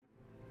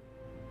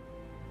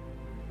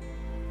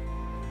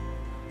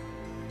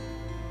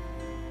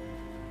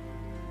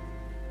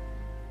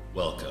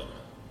Welcome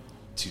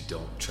to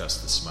Don't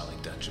Trust the Smiling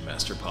Dungeon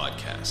Master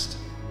podcast.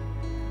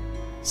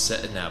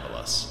 Set in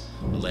Avalos,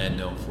 a land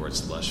known for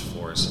its lush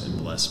forests and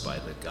blessed by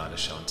the god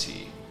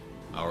Ashanti,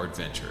 our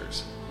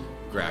adventurers,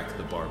 Grak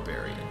the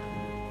Barbarian,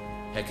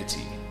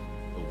 Hecate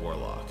the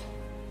Warlock,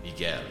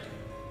 Miguel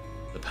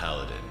the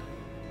Paladin,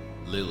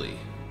 Lily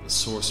the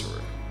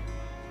Sorcerer,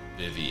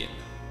 Vivian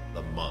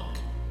the Monk,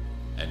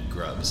 and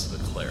Grubbs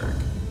the Cleric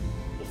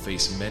will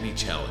face many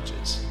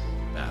challenges,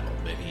 battle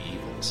many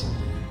evils,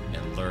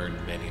 and learn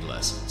many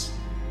lessons.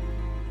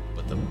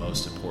 But the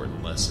most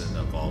important lesson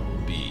of all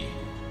will be: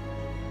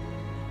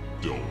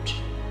 don't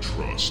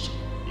trust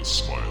the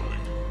smiling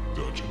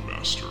Dungeon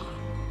Master.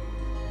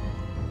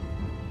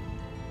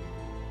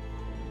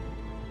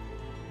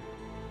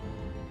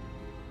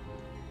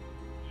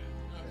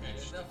 Okay,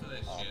 enough of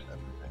this shit.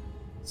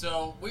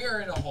 So, we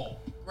are in a hole.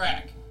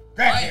 Grak,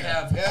 Grak I here.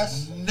 have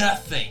Yes?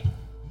 nothing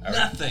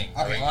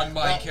Okay. on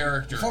my Well,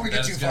 character. Before we get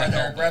that too is far gonna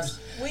there, help Brad, us.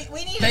 We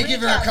need thank to you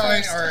for recap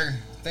coming, first. or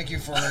thank you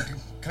for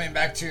coming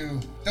back to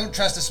Don't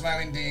Trust the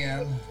Smiling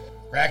DM.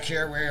 Rack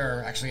here, we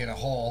are actually in a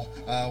hole.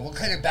 We'll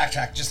kind of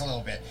backtrack just a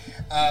little bit.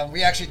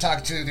 We actually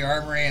talked to the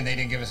armory, and they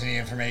didn't give us any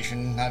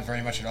information, not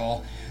very much at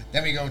all.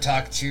 Then we go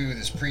talk to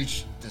this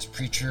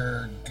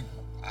preacher,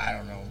 I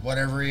don't know,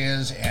 whatever he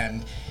is,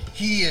 and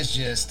he is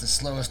just the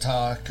slowest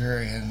talker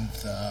in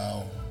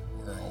the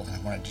world. I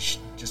wanted to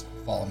just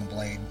fall on the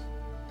blade.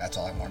 That's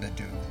all I wanted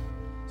to do.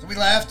 So we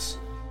left.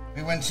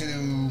 We went to,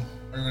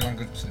 where do we want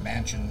to go to the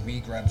mansion? Me,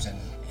 Grubbs, and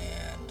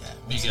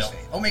what's his Miguel.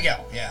 face? Oh,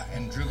 Miguel, yeah,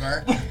 and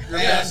Drugar.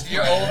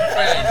 Your old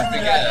friend,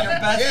 Miguel. Your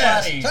best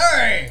Yes, buddy.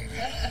 sorry.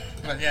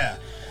 But yeah.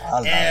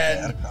 I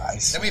And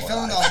guys. then we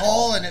fell in the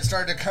hole and it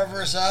started to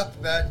cover us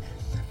up. But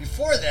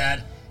before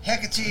that,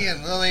 Hecate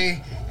and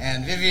Lily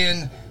and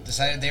Vivian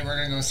decided they were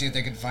going to go see if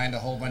they could find a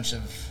whole bunch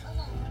of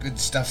good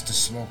stuff to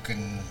smoke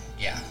and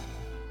yeah.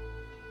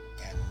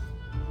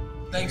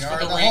 And Thanks we for are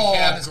the in the hole,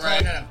 and recap, it's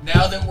going Grak. up.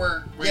 Now that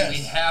we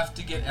Yes. have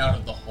to get out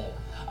of the hole.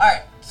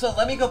 Alright, so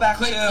let me go back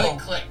Click, to click,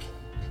 click.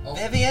 Oh,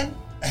 Vivian,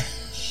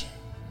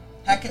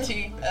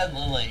 Hecate, and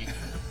Lily.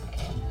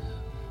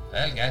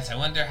 Well, guys, I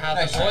wonder how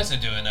Nice the try. boys are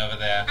doing over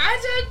there.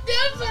 I don't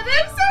know, but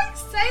I'm so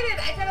excited.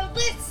 I got a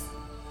list.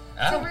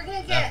 Oh, So we're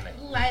gonna get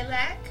lovely.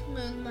 lilac,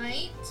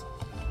 moonlight,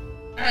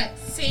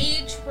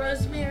 sage,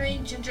 rosemary,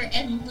 ginger,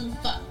 and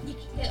loofah. We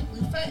can get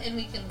loofah and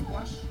we can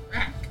wash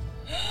rack.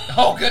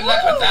 Oh, good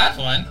luck with that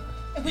one.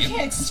 We can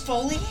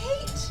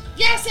exfoliate?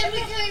 Yes, and we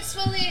can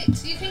exfoliate.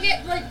 So you can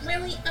get like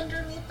really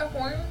underneath the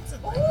horns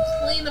and like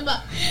clean them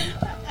up.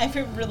 I've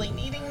been really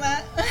needing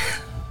that.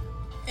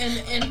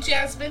 And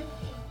Jasmine,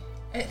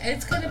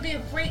 it's gonna be a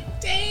great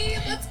day.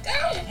 Let's go.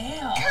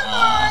 Come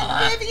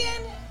on,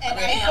 Vivian. And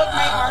I put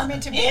my arm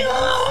into Bill's.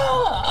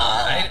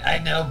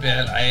 I know,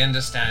 Bill. I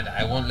understand.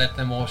 I won't let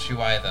them wash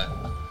you either.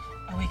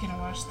 Are we gonna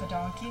wash the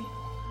donkey?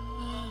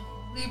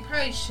 We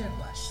probably should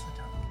wash the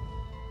dog.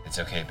 It's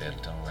okay, Bill.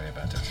 Don't worry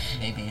about it.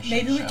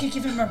 Maybe we could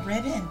give him a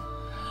ribbon.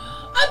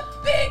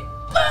 A big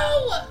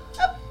bow.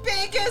 A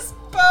biggest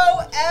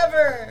bow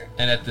ever.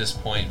 And at this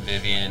point,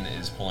 Vivian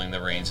is pulling the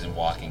reins and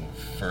walking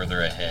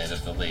further ahead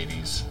of the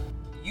ladies.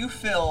 You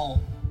feel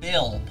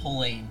Bill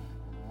pulling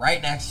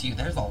right next to you.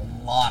 There's a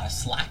lot of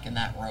slack in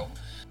that rope.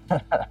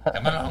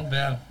 Come along,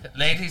 Bill.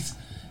 Ladies,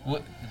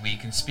 we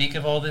can speak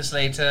of all this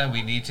later.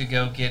 We need to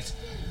go get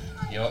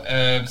your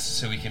herbs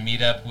so we can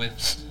meet up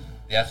with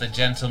the other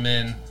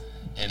gentlemen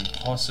and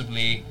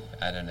possibly,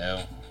 I don't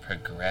know,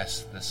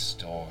 progress the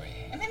story.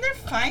 I mean, they're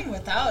fine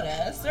without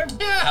us. They're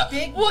Yeah,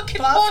 big, what could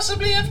buff,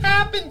 possibly have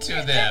happened to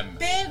them?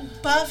 They're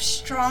big, buff,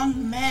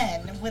 strong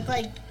men with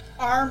like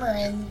armor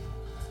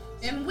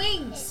and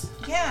wings.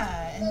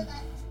 yeah. And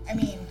I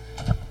mean,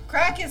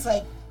 Crack is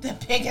like the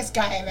biggest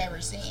guy I've ever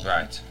seen.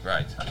 Right.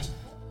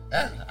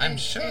 Well, I'm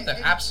sure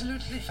they're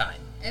absolutely fine.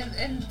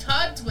 And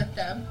Todd's with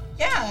them.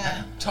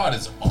 Yeah. Todd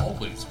is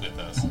always with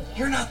us.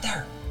 You're not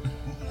there.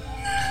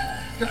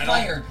 You're I don't-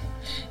 fired.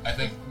 I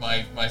think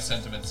my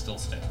sentiment still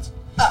stands.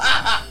 All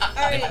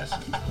right.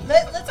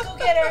 Let's go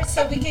get her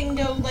so we can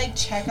go like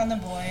check on the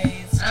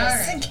boys just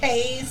All in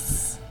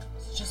case.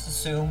 Just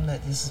assume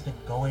that this has been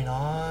going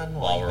on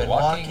While you've we're been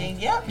walking,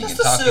 Yeah, you just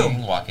get assume.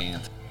 talking, walking.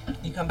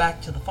 You come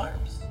back to the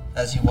farms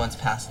as you once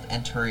passed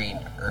entering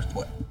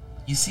Earthwood.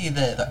 You see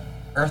the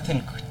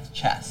earthen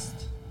chest.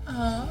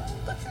 Oh,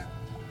 look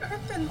at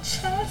earthen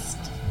chest.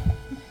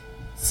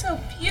 So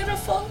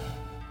beautiful.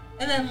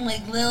 And then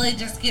like Lily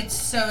just gets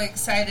so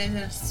excited,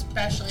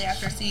 especially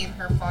after seeing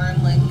her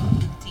farm like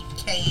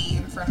decay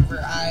in front of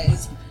her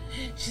eyes.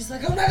 She's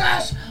like, oh my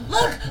gosh,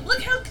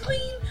 look how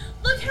clean,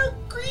 look how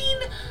green.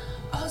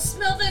 Oh,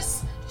 smell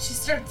this. She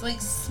starts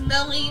like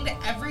smelling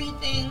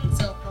everything.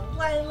 So the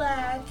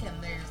lilac and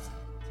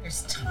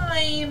there's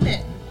thyme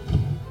and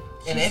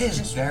And it is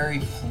just- very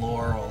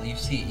floral.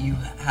 You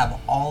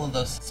have all of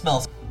those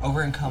smells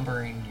over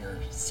encumbering your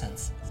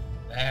senses.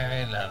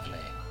 Very lovely.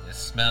 This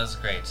smells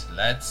great.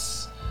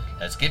 Let's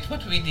get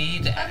what we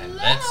need and Hello?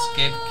 let's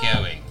get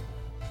going.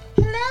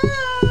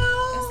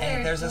 Hello. Is Hey,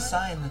 there there's a door?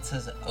 sign that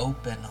says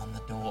open on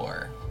the door.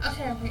 door.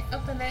 Okay, we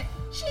open it.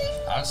 Ching.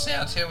 I'll stay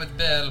out here with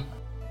Bill.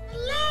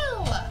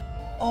 Hello.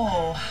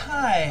 Oh,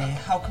 hi.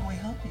 How can we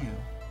help you?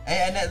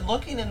 And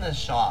looking in the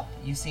shop,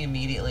 you see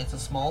immediately it's a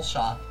small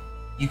shop.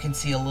 You can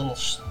see a little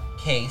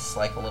case,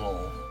 like a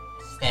little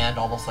stand,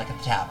 almost like a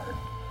tavern.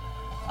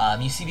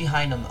 You see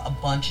behind them a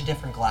bunch of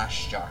different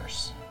glass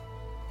jars,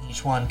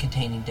 each one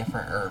containing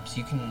different herbs.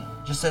 You can,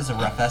 just as a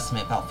rough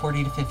estimate, about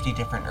 40 to 50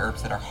 different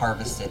herbs that are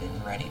harvested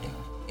and ready to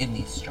in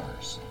these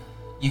jars.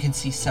 You can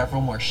see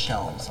several more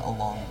shelves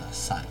along the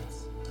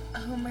sides.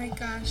 Oh my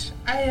gosh,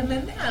 I am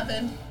in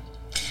heaven.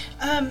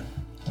 I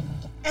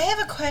have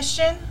a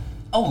question.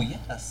 Oh,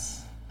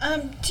 yes.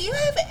 Do you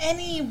have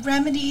any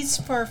remedies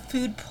for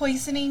food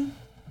poisoning?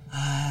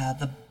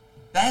 The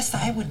best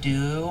I would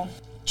do...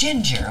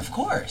 Ginger, of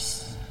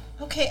course.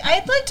 Okay,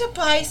 I'd like to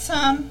buy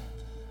some.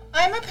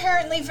 I'm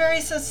apparently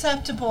very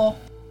susceptible.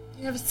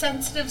 You have a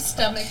sensitive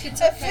stomach. It's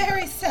A okay.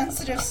 very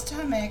sensitive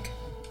stomach.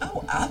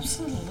 Oh,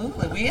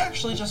 absolutely. We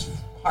actually just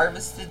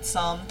harvested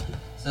some,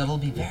 so it'll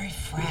be very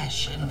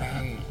fresh and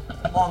very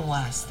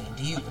long-lasting.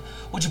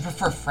 Would you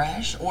prefer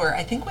fresh, or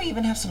I think we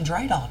even have some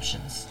dried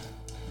options?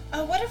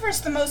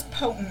 Whatever's the most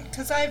potent,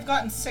 because I've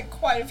gotten sick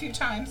quite a few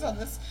times on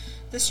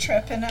this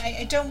trip, and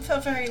I don't feel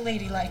very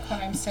ladylike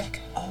when I'm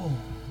sick. Oh,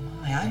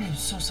 my, I'm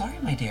so sorry,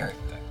 my dear.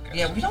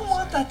 Yeah, we don't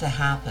want that to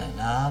happen.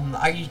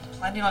 Are you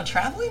planning on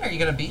traveling? Are you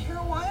going to be here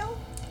a while?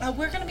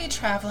 We're going to be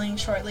traveling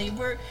shortly.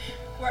 We're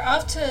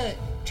off to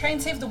try and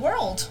save the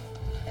world,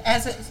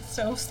 as it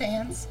so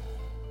stands.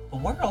 The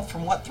world?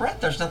 From what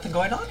threat? There's nothing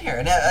going on here.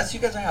 And as you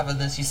guys are having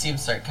this, you see him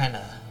start kind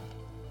of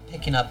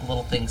picking up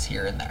little things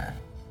here and there.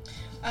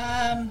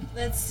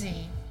 Let's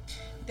see.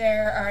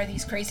 There are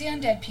these crazy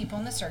undead people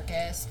in the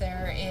circus.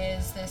 There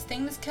is this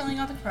thing that's killing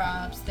all the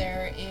crops.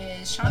 There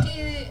is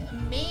Shanti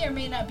may or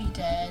may not be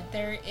dead.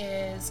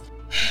 There's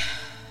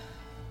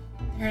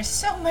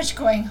so much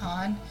going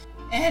on.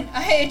 And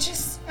I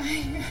just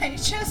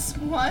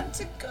want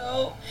to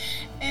go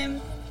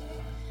and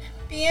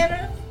be in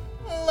a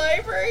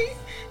library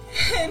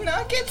and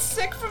not get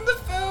sick from the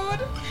food.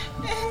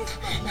 And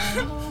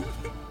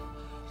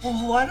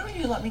Well, why don't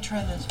you let me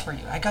try this for you?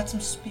 I got some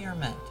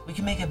spearmint. We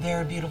can make it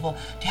very beautiful.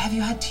 Have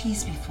you had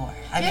teas before?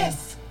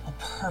 Yes. Oh,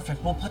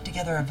 perfect. We'll put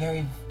together a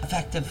very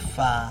effective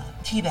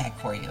tea bag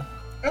for you.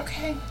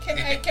 okay, can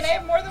I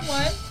have more than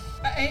one?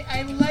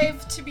 I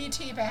like to be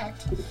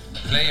teabagged.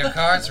 Play your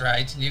cards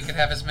right, and you can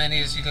have as many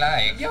as you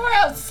like. You're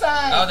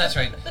outside. Oh, that's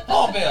right.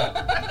 Oh, Bill.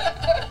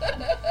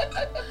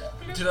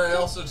 Did I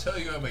also tell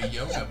you I'm a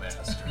yoga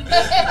master?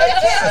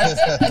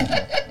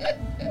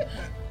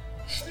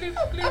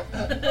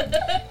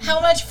 How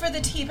much for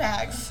the tea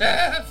bags?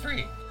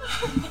 Free.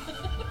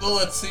 Well,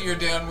 let's see your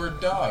downward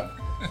dog.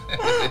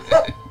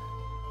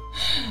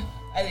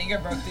 I think I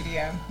broke the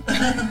DM.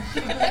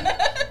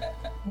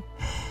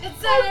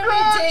 It's not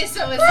every day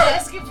someone's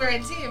asking for a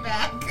tea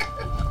bag.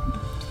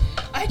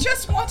 I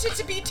just wanted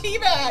to be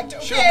teabagged,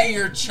 okay? Show me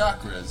your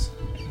chakras.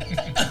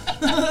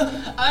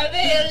 Are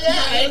they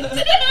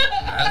aligned?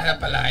 I'll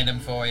help align them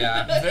for you.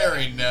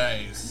 Very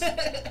nice.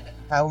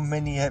 How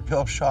many of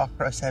your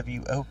chakras have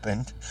you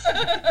opened?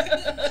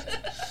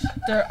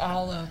 They're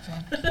all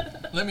open.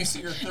 Let me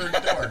see your third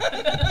door.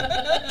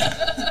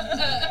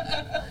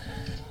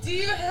 Do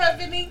you have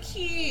any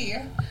key?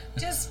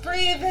 Just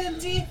breathe in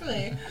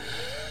deeply.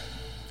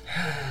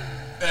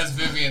 As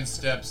Vivian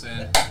steps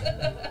in,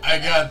 I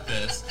got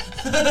this.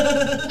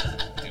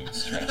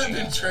 I've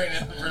been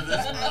training for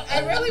this. I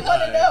really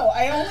want to know.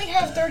 I only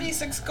have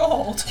 36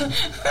 gold.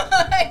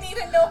 I need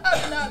to know how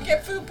to not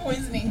get food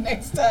poisoning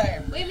next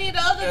time. We need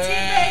all the tea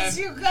bags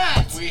you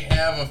got. We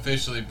have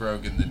officially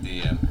broken the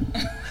DM.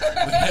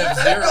 We have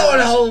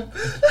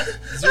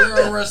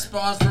zero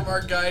response from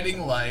our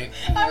guiding light.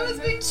 I was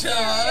being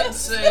Todd,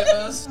 save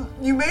us.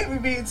 You may be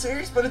being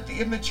serious, but the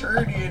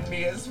immaturity in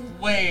me is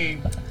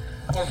way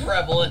more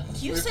prevalent.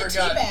 You We said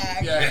forgot.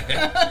 teabag.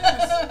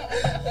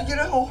 Yeah. You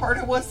know how hard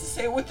it was to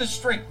say it with a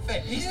straight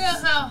face? You know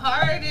how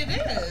hard it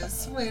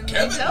is when we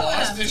Kevin don't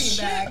lost have his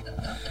tea bag.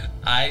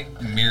 I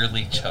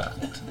merely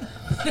chuckled.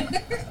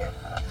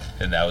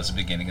 And that was the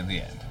beginning of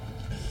the end.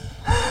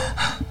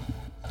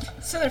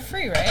 So they're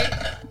free,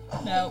 right?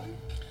 No.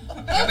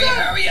 Can we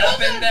hurry up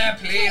in there,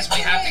 please?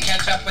 We have to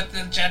catch up with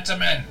the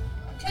gentleman.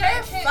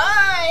 They're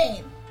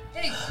fine.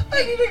 Hey,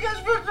 I need to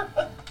get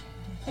rid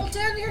pull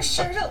down your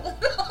shirt a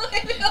little.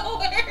 I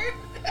know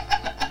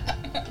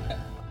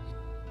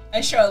I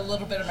show a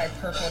little bit of my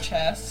purple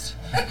chest.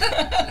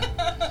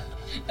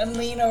 And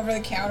lean over the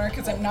counter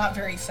because I'm not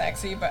very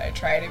sexy, but I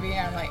try to be.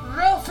 I'm like,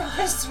 roll for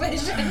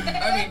persuasion.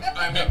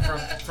 I mean,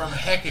 from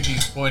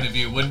Hecate's point of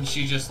view, wouldn't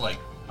she just like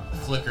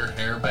flick her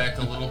hair back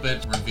a little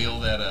bit, reveal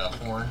that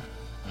horn?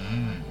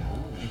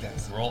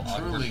 Roll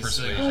awkward Truly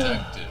persuasion.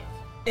 seductive.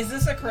 is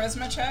this a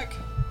charisma check?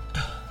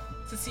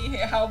 To see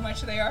how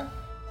much they are?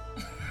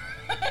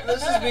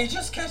 This is me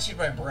just catching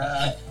my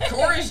breath.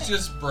 Corey's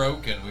just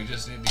broken. We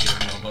just need to give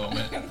him a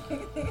moment.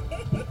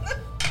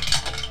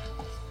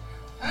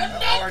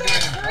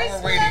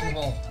 We're waiting.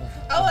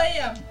 Oh, I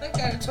am. I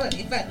got a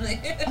 20 finally.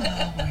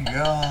 Oh my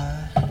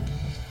god.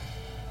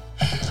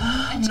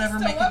 I'm never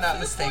making that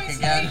mistake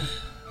again.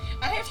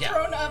 I have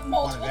thrown up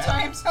multiple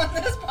times on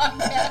this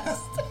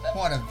podcast.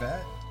 Want to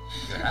bet?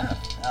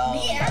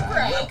 Me and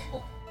Greg.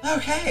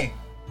 Okay.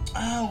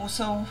 Oh,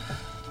 so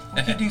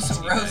we can do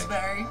some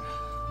rosemary,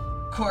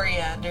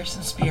 coriander,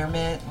 some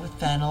spearmint with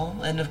fennel,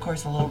 and of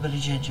course a little bit of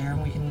ginger.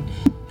 And we can.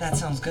 That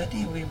sounds good to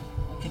you. We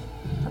could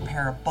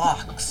prepare a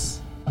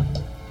box.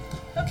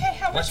 Okay,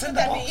 how What's much in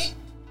would the that box? be?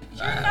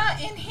 You're not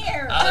in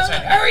here. Oh, that's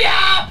right. Hurry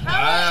up!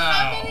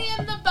 How many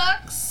in the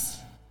box?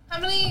 How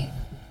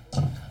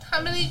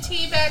many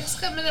tea bags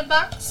come in a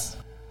box?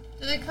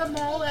 Do they come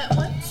all at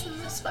once in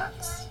this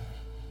box?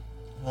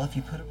 Well, if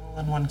you put them all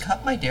in one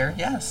cup, my dear,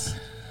 yes.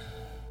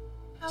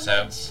 How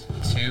So, much?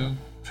 2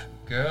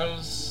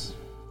 girls.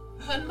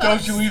 One box.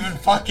 Don't you even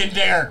fucking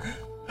dare!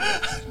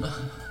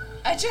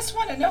 I just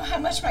want to know how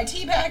much my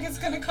tea bag is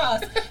going to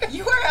cost.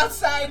 You are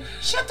outside.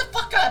 Shut the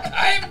fuck up.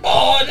 I'm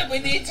bored and we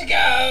need to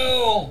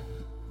go!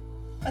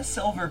 A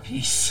silver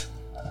piece.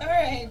 All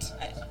right.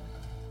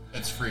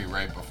 It's free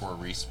right before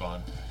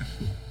respawn.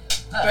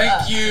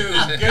 Thank you.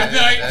 Good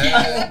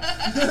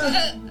night,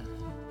 people.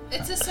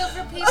 It's a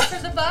silver piece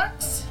for the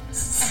box.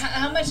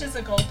 How much is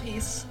a gold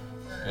piece?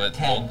 What,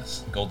 10.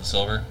 gold to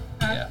silver?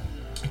 Yeah.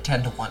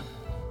 10 to 1.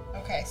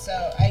 Okay,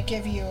 so I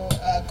give you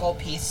a gold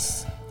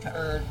piece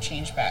for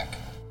change back.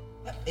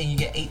 And you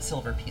get 8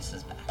 silver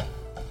pieces back.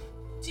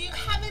 Do you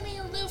have any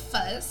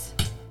loofahs?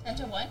 10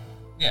 to 1?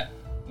 Yeah.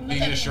 They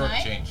just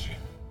shortchanged you.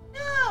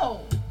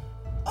 No.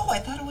 Oh, I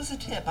thought it was a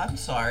tip. I'm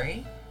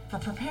sorry for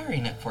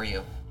preparing it for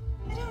you.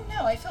 I don't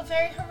know. I feel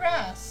very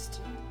harassed.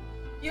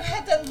 You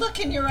had that look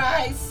in your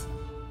eyes.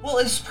 Well,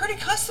 it's pretty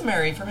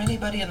customary from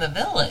anybody in the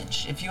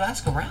village, if you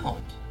ask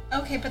around.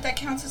 Okay, but that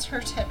counts as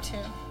her tip too.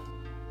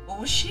 What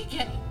was she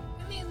getting?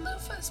 I need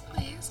loofahs,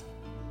 please.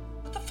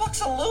 What the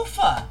fuck's a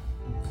loofah?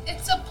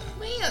 It's a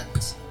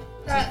plant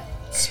that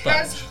Sponge.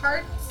 has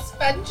hard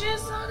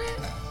sponges on it.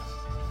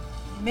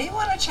 You may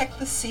want to check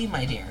the sea,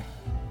 my dear.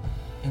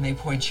 And they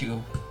point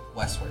you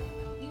westward.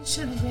 You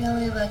should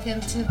really look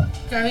into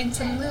growing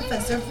some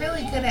loofahs. They're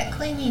really good at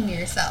cleaning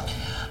yourself.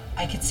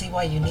 I can see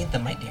why you need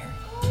them, my dear.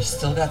 You've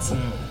still got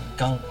some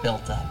gunk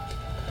built up.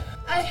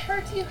 I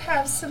heard you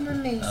have some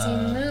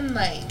amazing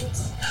moonlight.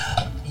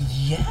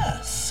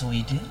 Yes,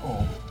 we do.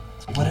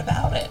 What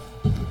about it?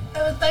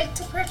 I would like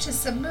to purchase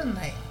some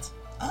moonlight.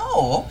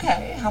 Oh,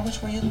 okay. How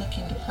much were you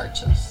looking to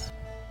purchase?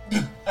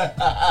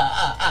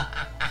 How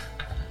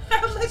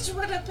much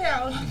would a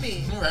pound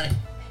be? Right.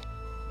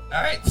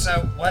 Alright,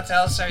 so what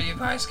else are you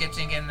guys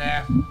getting in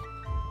there?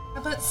 How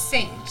about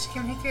sage?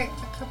 Can I get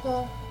a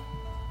couple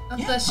of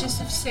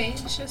bushes of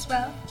sage as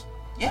well?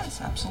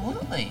 Yes,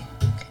 absolutely.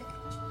 Okay.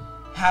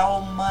 How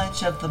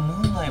much of the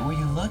moonlight were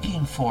you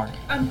looking for?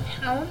 A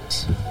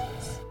pound?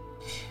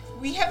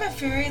 We have a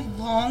very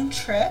long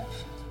trip,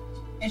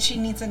 and she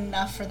needs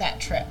enough for that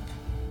trip.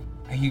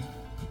 Are you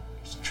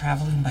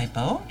traveling by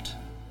boat?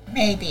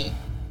 Maybe.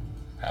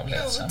 Probably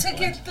at some To point.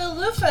 get the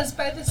loofahs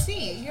by the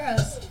sea,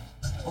 yes.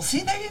 Well,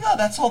 see, there you go.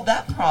 That solved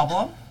that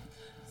problem.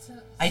 So,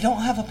 I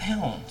don't have a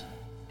pound.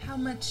 how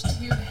much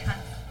do you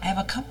have? I have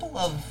a couple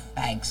of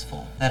bags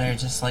full that are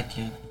just like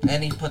you.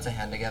 And he puts a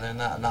hand together,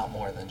 not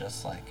more than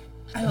just like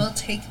I will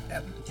take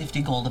them.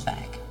 50 gold a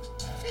bag.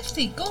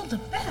 50 gold a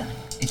bag.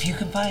 If you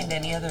can find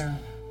any other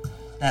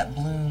that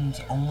blooms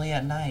only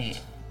at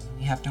night,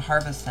 you have to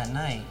harvest at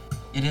night.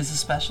 It is a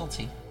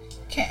specialty.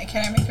 Can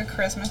I make a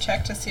charisma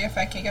check to see if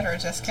I can get her a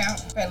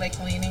discount by like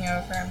leaning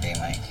over and being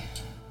like,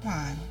 come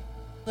on,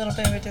 a little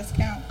bit of a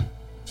discount?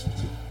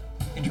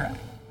 You try.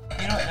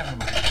 You know what? Never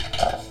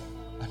mind.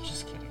 I'm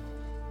just kidding.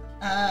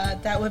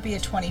 That would be a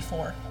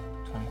 24.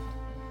 20.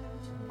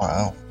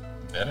 Wow.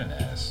 Very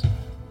nice.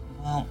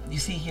 Well, you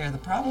see here, the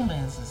problem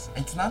is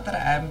it's not that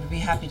I would be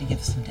happy to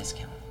give some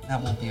discount.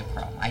 That won't be a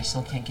problem. I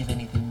still can't give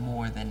anything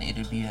more than it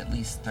would be at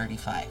least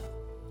 35.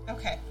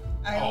 Okay,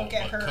 I will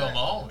get her. Come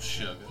on,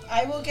 sugar.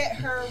 I will get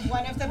her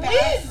one of the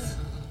bags.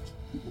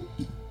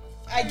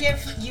 I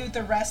give you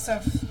the rest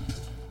of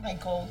my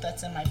gold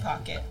that's in my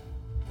pocket,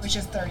 which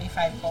is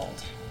 35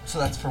 gold. So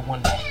that's for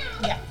one day.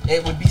 Yeah.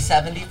 It would be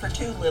 70 for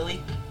 2,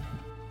 Lily.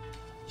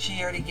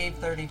 She already gave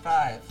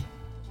 35.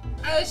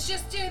 I was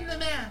just doing the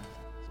math.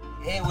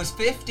 It was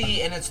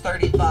 50 and it's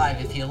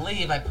 35. If you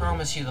leave, I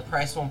promise you the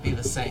price won't be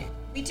the same.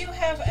 We do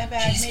have a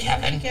bag. Jeez, Maybe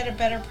Kevin. we can get a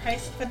better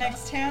price at the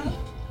next town.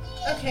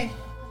 Okay,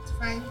 that's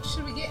fine.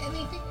 Should we get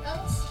anything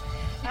else?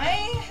 I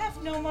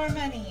have no more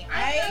money.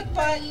 I I have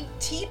bought money.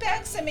 tea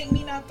bags that make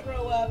me not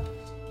throw up,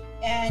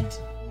 and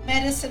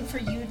medicine for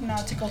you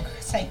not to go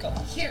psycho.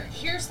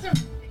 Here's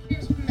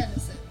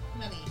medicine.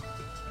 Money.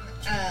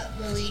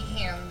 Lily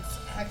hands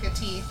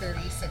Hecate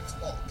 36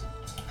 gold.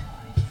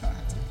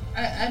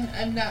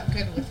 I'm not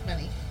good with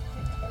money.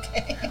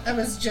 Okay. I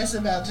was just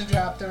about to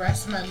drop the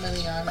rest of my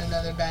money on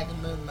another bag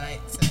of moonlight,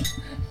 so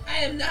I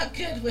am not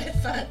good with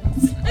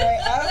funds. Alright,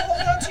 I'll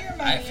hold on to your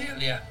money. I feel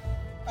ya.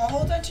 I'll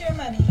hold on to your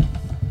money,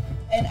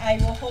 and I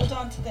will hold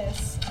on to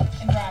this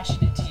and ration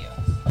it to you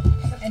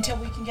until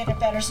we can get a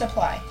better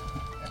supply.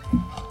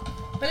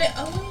 But it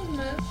only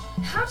moves.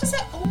 How does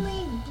it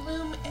only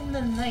bloom in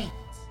the night?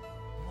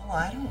 Well, Well,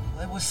 I don't.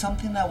 It was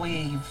something that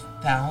we've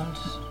found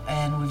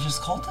and we've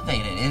just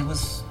cultivated.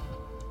 It's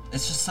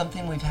just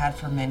something we've had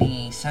for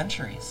many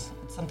centuries.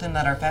 It's something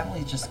that our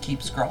family just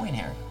keeps growing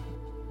here.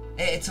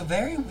 It's a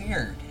very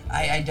weird.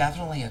 I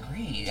definitely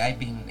agree. I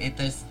mean,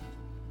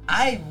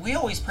 we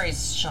always praise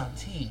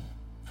Shanti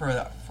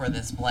for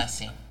this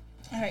blessing.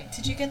 All right,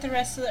 did you get the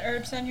rest of the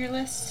herbs on your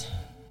list?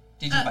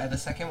 Did you buy the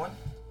second one?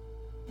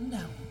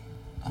 No.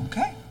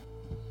 Okay.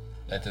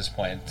 At this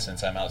point,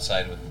 since I'm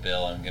outside with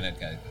Bill, I'm gonna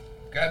go,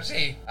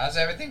 Grubsy, how's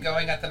everything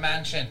going at the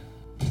mansion?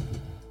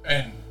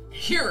 And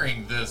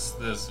hearing this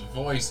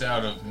voice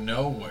out of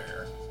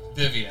nowhere,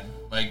 Vivian,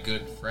 my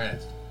good friend,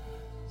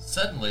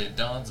 suddenly it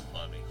dawns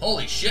upon me.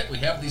 Holy shit, we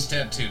have these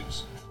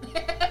tattoos.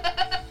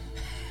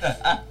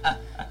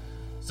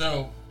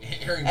 So,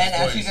 hearing this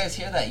And voice... as you guys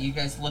hear that, you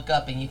guys look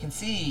up and you can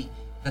see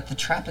that the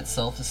trap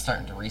itself is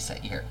starting to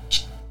reset. You hear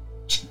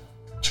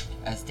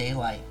as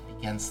daylight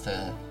begins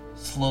to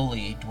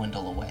slowly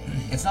dwindle away.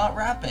 It's not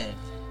rapid,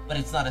 but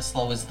it's not as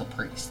slow as the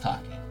priest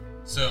talking.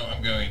 So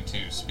I'm going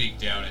to speak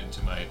down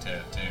into my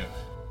tattoo.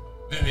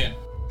 Vivian,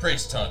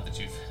 praise Todd that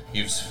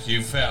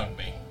you've found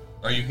me.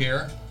 Are you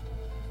here?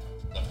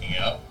 Looking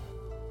up.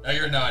 No,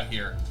 you're not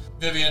here.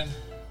 Vivian,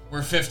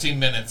 we're 15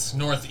 minutes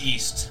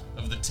northeast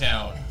of the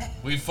town.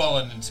 We've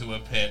fallen into a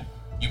pit.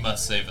 You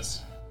must save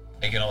us.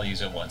 I can only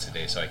use it once a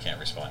day, so I can't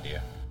respond to you.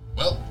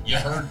 Well, you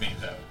heard me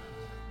though.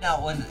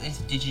 Now,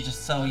 did you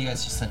just, so you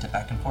guys just sent it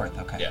back and forth,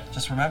 okay? Yeah.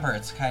 Just remember,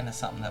 it's kind of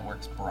something that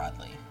works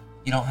broadly.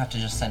 You don't have to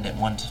just send it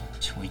one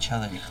to each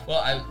other. Well,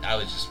 I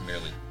was just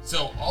merely...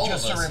 So all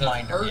Just of a us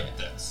reminder, have heard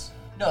yeah. this.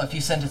 No, if you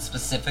send it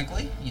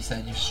specifically, you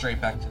send it straight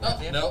back to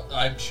Vivian. No,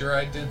 I'm sure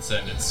I did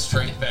send it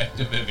straight back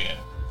to Vivian.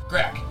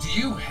 Grack, do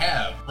you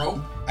have rope?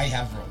 I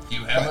have rope.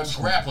 You have but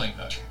a grappling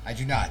hook. I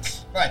do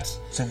not. But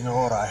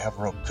Senor, I have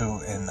rope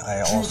too, and I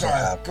also Drugar,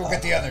 have. go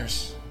get the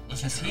others.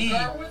 Was Because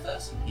Drugar with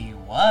us? He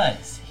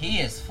was. He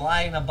is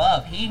flying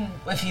above.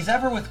 If he's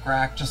ever with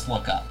Grack, just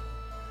look up.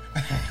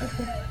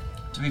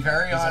 To be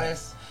very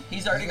honest,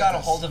 he's already got a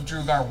hold of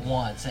Drugar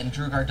once, and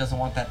Drugar doesn't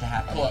want that to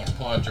happen again.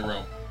 Pull out your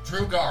rope.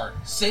 Drugar,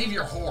 save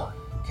your whore.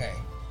 Okay.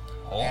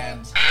 Oh.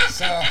 And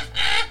so,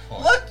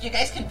 Look, you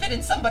guys can fit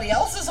in somebody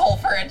else's hole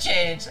for a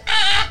change.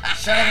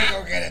 shut up and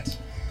go get it.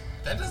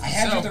 That doesn't I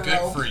hand you sound the good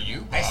rope. for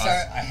you, I boss.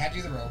 hand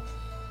you the rope.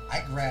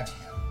 I grab him.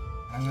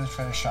 I'm gonna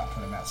try to shot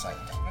put him outside.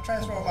 I'm gonna try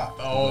to throw him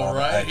up. All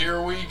right,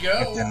 here we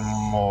Get in go.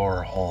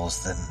 more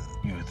holes than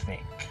you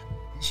think.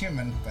 He's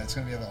human, but it's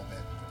gonna be a little bit.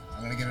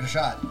 I'm gonna give it a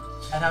shot.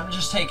 And I'm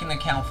just taking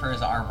account for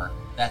his armor.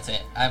 That's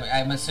it.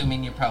 I'm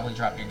assuming you probably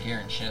drop your gear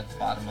and shit at the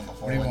bottom of the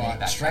hole. What do you and then want?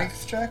 back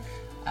Strength check? down.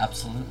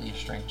 Absolutely a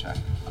strength check.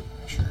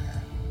 Sure.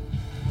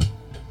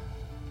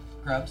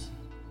 Grubs?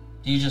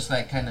 Do you just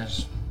kind of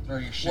throw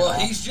your shit Well,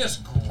 off? he's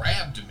just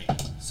grabbed me,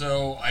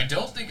 so I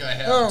don't think I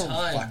have Oh,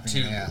 time fuck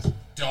me in the ass. to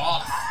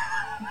doff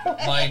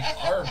my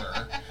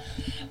armor.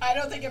 I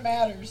don't think it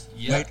matters.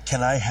 Yep. Wait,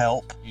 can I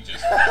help? You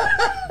just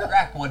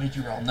Grack, what did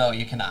you roll? No,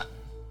 you cannot.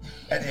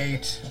 At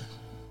 8.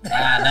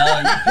 No,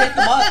 you pick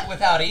him up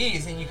without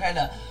ease, and you kind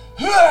of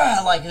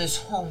like this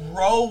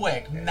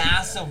heroic,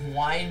 massive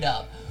wind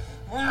up,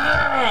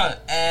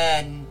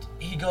 and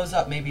he goes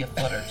up maybe a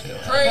foot or two.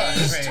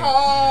 praise Great.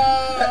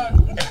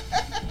 Todd.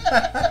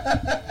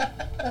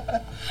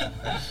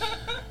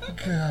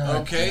 God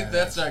Okay, damn it.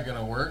 that's not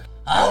gonna work.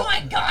 Oh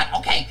my God!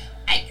 Okay,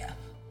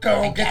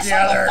 Go I get guess the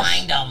I'll others. go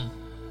find him.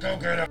 Go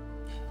get him.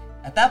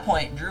 At that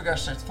point, Drugar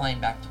starts flying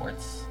back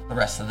towards the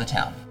rest of the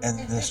town.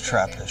 And this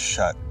trap is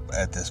shut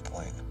at this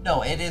point.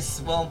 No, it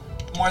is, well,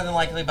 more than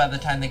likely by the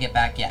time they get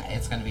back, yeah,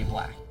 it's going to be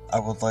black. I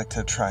would like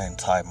to try and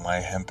tie my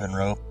hempen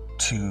rope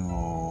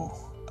to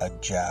a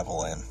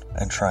javelin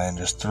and try and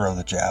just throw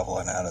the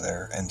javelin out of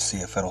there and see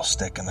if it'll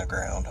stick in the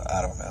ground.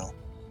 I don't know.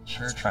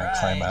 Sure, Let's try and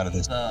climb out of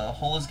this. The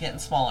hole is getting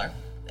smaller,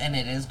 and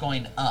it is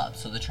going up,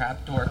 so the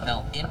trap door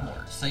fell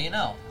inward. So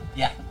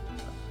yeah,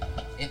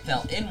 it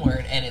fell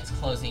inward, and it's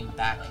closing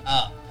back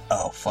up.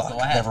 Oh fuck! Go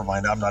ahead. Never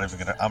mind. I'm not even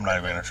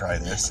gonna try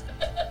this.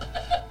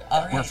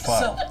 All right, We're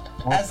fucked. so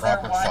We're as they're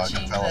proper watching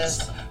fucked, fellas.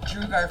 this,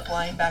 Drugar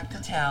flying back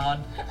to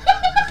town,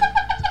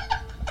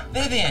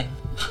 Vivian,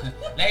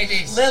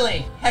 Ladies!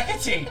 Lily,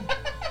 Hecate,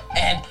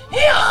 and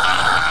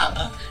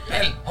yeah!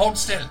 Bill, hold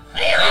still.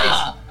 Yeah.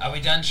 Ladies, are we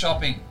done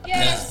shopping?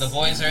 Yes. The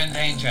boys are in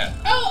danger.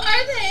 Oh,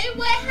 are they?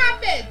 What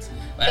happened?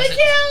 What is it?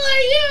 Miguel,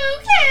 are you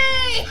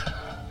okay?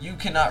 You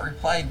cannot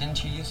reply,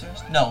 didn't you use yours?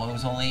 No, it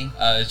was only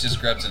It's just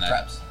Grubs and I.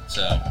 Grubs.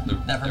 So,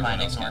 Never everyone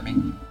mind, else ignore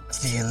can. me.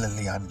 See you,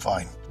 Lily. I'm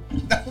fine.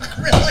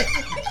 Really?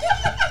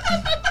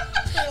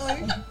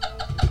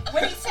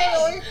 What did he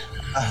say?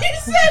 He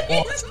said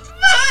he's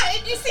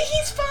fine. You see,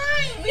 he's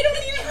fine. We don't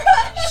need to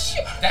rush.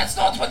 That's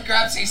not what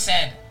Grubsy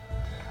said.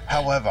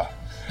 However,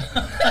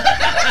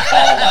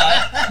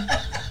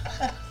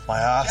 my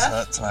ass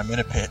hurts and I'm in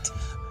a pit.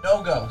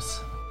 No goes.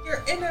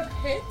 You're in a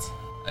pit.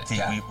 See,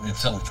 Yeah, we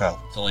it's, fell.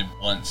 it's only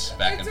once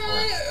back and It's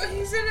forth.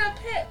 he's in a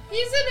pit.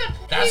 He's in a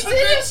pit. That's he's what in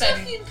Grub a said.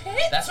 fucking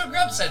pit. That's what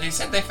Grub said. He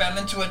said they fell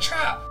into a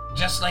trap.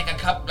 Just like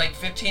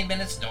 15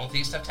 minutes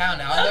northeast of town,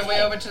 now on their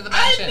way over to the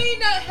mansion. I may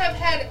not have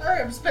had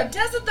herbs, but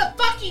doesn't the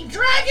fucking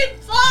dragon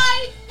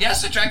fly?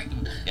 Yes, the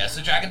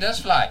dragon does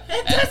fly.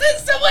 And doesn't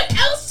someone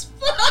else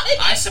fly?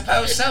 I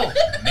suppose so.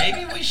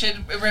 Maybe we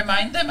should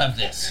remind them of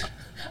this.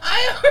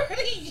 I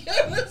already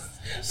used.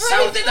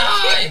 So did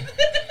I.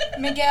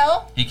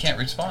 Miguel, He can't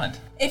respond.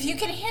 if you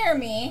can hear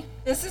me,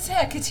 this is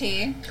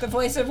Hecate, the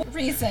voice of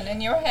reason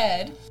in your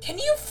head. Can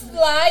you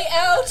fly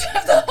out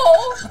of the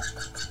hole?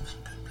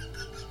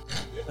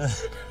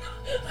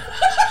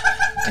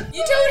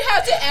 You don't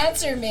have to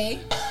answer me,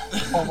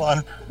 Hold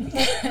on.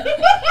 because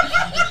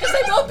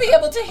I won't be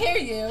able to hear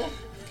you.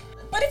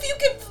 But if you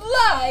can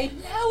fly,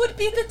 now would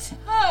be the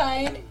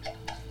time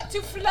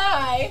to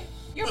fly.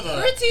 Your With a-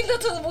 pretty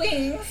little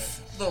wings.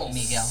 Little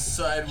Miguel.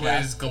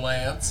 sideways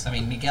glance. I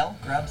mean, Miguel,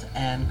 Grubbs,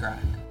 and Greg.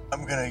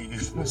 I'm gonna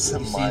use this You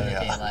in see my, the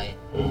daylight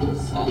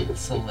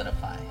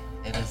solidify.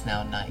 It is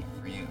now night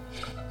for you.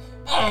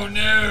 Oh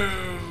no!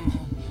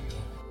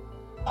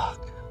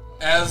 fuck.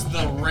 As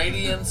the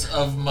radiance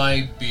of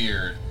my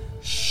beard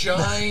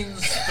shines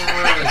through,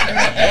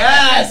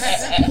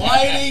 yes,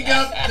 lighting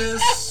up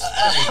this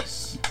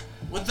space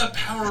with the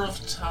power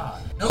of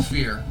time. No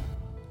fear.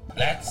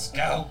 Let's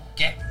go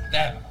get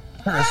them.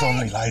 There is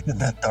only light in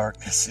that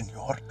darkness,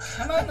 senor.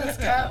 Come on, let's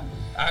go.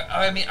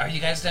 I mean, are you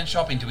guys done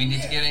shopping? Do we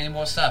need to get any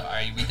more stuff?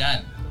 Are we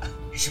done?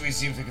 Should we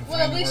see if we can Well,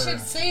 find we where should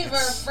save our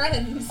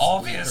friends.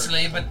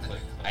 Obviously, but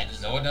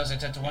Lord knows I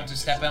don't want to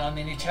step in on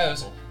any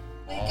toes.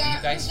 We Oh, got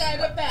you guys,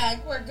 a bag.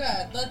 We're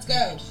good. Let's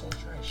go.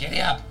 giddy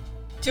up.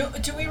 Do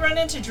we run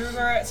into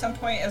Drugar at some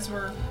point as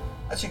we're...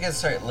 As you guys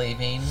start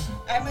leaving,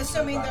 I'm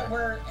assuming that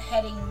we're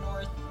heading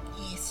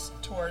northeast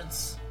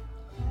towards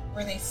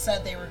where they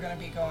said they were going to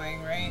be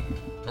going, right?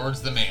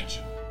 Towards the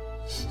mansion.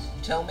 you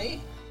tell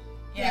me.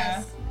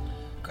 Yeah.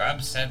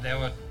 Grubbs said they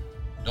were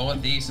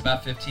northeast,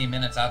 about 15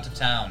 minutes out of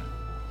town.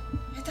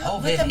 I thought Oh,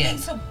 with them Vivian. being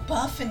so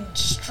buff and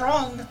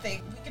strong that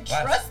we could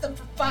What? trust them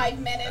for 5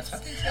 minutes.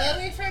 Well,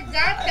 we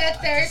forgot that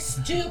they're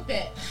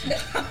stupid.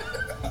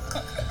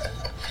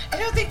 I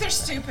don't think they're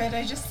stupid.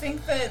 I just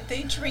think that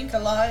they drink a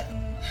lot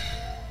and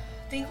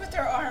think with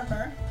their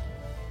armor.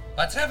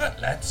 Whatever,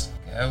 let's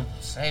go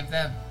save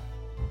them.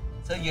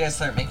 So you guys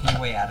start making your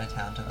way out of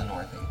town to the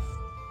northeast.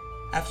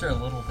 After a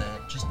little bit,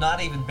 just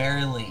not even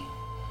barely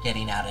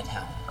getting out of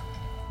town,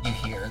 you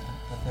hear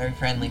the very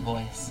friendly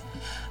voice.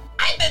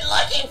 I've been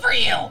looking for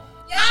you!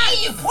 Ah,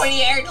 you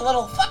pointy-eared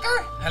little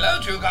fucker! Hello,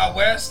 Drugar.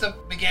 Where's the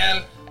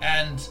Miguel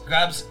and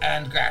Grubbs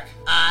and Grak?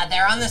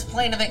 They're on this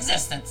plane of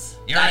existence.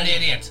 You're an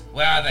idiot.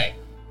 Where are they?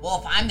 Well,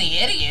 if I'm the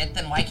idiot,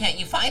 then why can't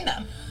you find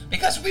them?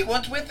 Because we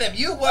weren't with them.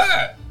 You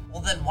were.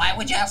 Well, then why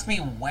would you ask me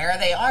where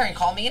they are and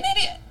call me an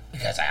idiot?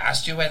 Because I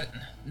asked you where.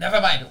 Never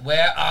mind.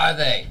 Where are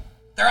they?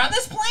 They're on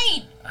this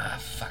plane! Ah,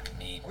 fuck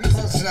me. Are we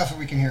close enough that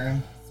we can hear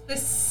him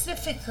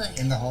Specifically.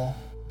 in the hole?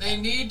 They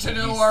need to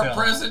know He's our still-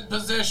 present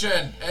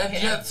position and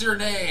yet's your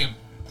name.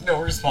 No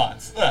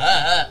response.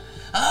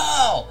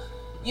 Oh,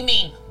 you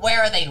mean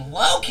where are they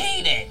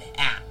located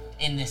at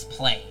in this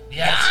plane?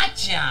 Yes.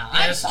 Gotcha.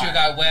 I'm Yes, sorry.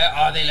 Drugar. Where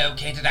are they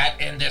located at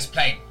in this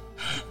plane?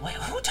 Wait,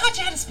 who taught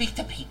you how to speak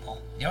to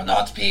people? You're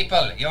not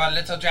people. You're a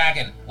little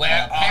dragon.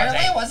 Where are Apparently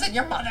they? it wasn't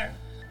your mother.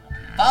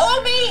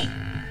 Follow me.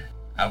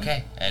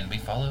 Okay, and we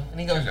follow. And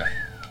he goes, Drugar.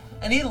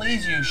 and he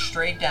leads you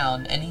straight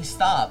down, and he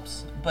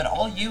stops. But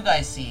all you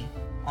guys see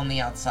on the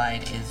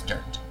outside is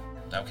dirt.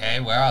 Okay,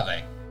 where are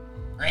they?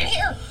 Right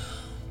here.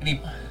 And he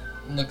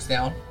looks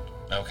down.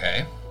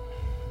 Okay.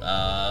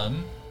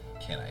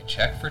 Can I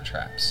check for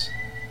traps?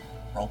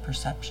 Roll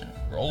perception.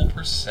 Roll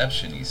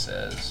perception, he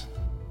says.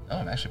 Oh,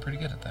 I'm actually pretty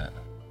good at that.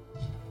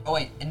 Oh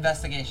wait,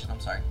 investigation. I'm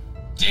sorry.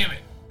 Damn it.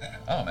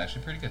 Oh, I'm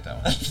actually pretty good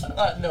at that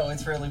one. No,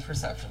 it's really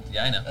perception.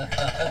 Yeah, I know.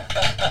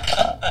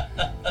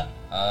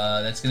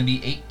 That's gonna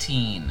be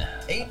 18.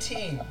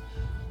 18.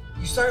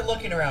 You start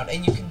looking around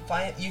and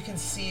you can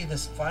see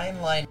this fine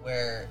line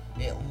where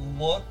it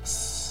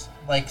looks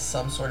like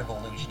some sort of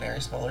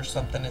illusionary spell or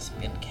something has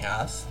been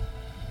cast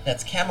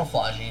that's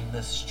camouflaging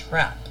this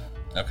trap.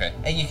 Okay.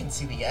 And you can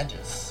see the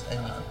edges,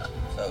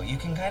 so you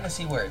can kind of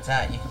see where it's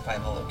at. You can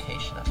find the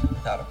location of it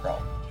without a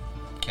problem.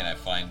 Can I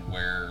find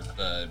where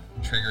the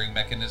triggering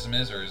mechanism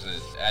is, or is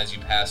it as you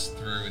pass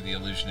through the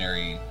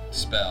illusionary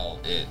spell,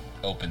 it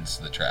opens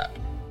the trap?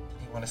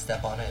 You want to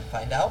step on it and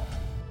find out?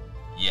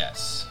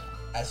 Yes.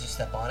 As you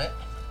step on it,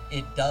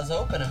 it does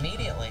open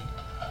immediately,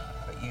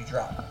 but you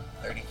drop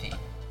 30 feet,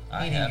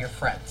 I meeting have- your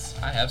friends.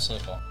 I have slow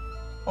fall.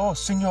 Oh,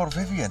 Senor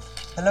Vivian.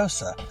 Hello,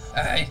 sir.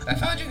 Hey, I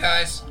found you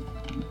guys.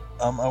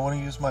 I want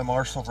to use my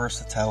martial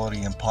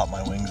versatility and pop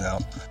my wings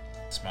out.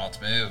 Smart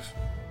move.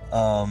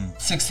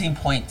 16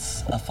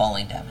 points of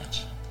falling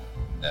damage.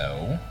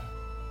 No.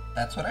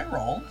 That's what I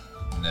rolled.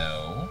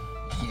 No.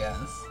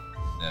 Yes.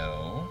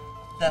 No.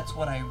 That's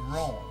what I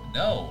rolled.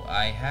 No.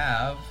 I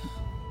have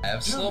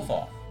slow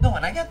fall. No,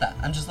 and I get that.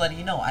 I'm just letting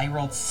you know I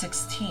rolled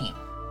 16.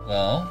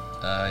 Well,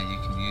 you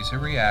can use a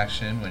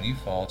reaction when you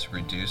fall to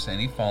reduce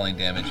any falling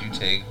damage you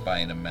take by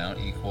an amount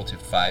equal to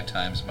 5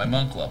 times my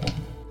monk level.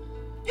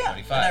 Yeah,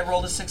 25. and I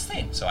rolled a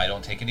 16. So I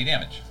don't take any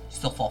damage.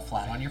 still fall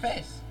flat on your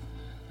face.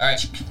 All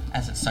right.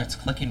 As it starts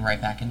clicking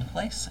right back into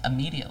place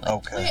immediately.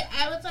 Okay. Wait,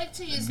 I would like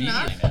to use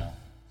Immediately knock. now.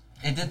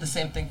 It did the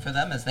same thing for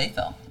them as they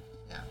fell.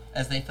 Yeah.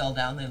 As they fell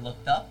down, they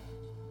looked up.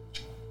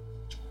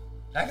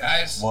 Hi,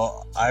 guys.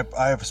 Well, I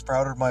have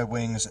sprouted my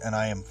wings and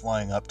I am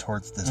flying up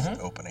towards this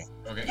opening.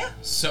 Okay. Yeah.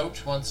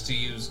 Soch wants to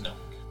use knock.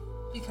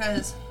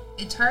 Because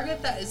a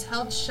target that is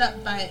held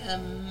shut by a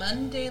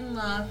mundane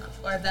lock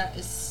or that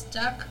is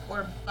stuck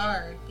or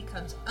barred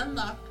becomes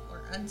unlocked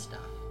or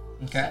unstuck.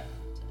 Okay.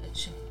 It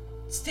should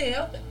stay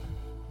open.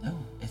 No,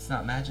 it's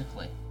not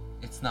magically.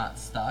 It's not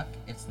stuck.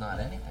 It's not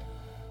anything.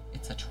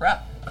 It's a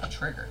trap, a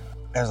trigger.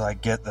 As I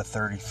get the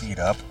 30 feet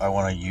up, I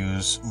want to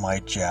use my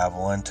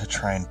javelin to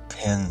try and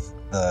pin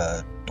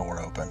the door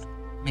open.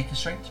 Make a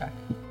strength check.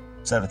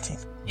 17.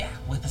 Yeah,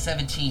 with the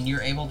 17,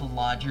 you're able to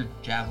lodge your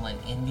javelin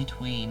in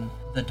between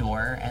the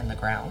door and the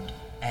ground,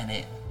 and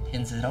it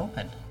pins it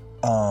open.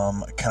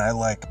 Can I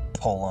like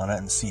pull on it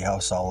and see how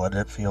solid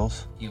it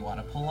feels? Do you want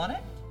to pull on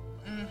it?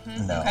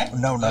 No, Okay.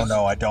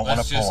 no, I don't want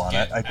let's to pull just on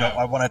get it. I don't. out.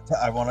 I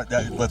want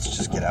to. Let's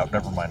just get out.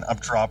 Never mind. I'm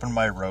dropping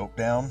my rope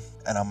down,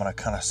 and I'm gonna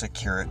kind of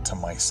secure it to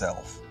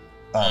myself.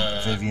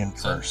 Vivian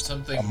first.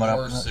 Something I'm gonna-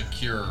 more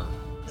secure.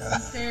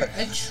 Is there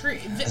a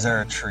tree? Is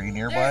there a tree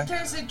nearby?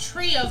 There's a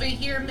tree over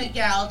here,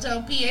 Miguel.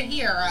 Don't be a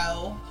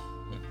hero.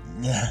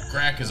 Yeah.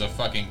 Crack is a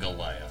fucking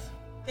Goliath.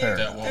 Fair.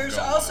 That won't There's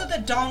go also well.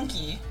 the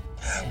donkey.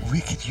 We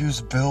could use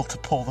Bill to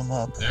pull them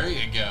up. There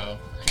you go.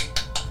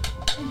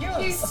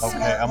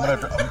 Okay,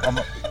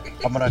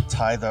 I'm gonna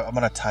tie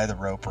the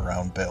rope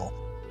around Bill.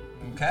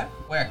 Okay.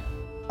 Where?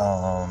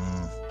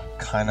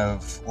 Kind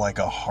of like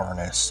a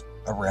harness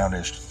around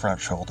his front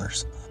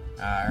shoulders.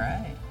 All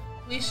right.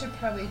 We should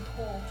probably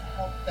pull to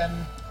help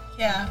them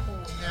Yeah, pull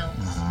now.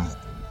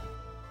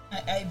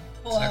 I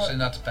pull It's out. actually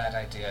not a bad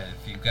idea.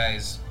 If you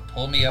guys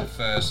pull me up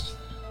first,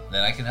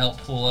 then I can help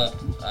pull up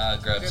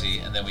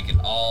Grubsy, and then we can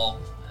all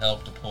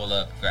help to pull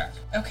up Crack.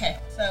 Okay,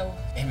 so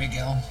Hey,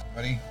 Miguel,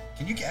 buddy,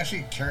 can you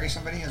actually carry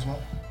somebody as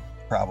well?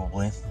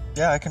 Probably.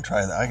 Yeah, I can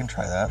try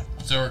that.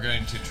 So we're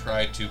going to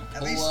try to At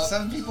pull least up.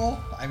 some people.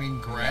 I mean,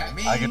 Correct.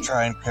 me. I can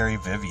try and carry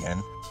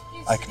Vivian.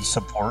 I can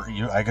support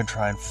you. I can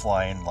try and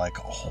fly and like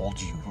hold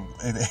you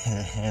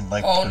and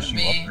like Hold push you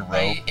me, up your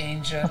my rope.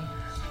 angel.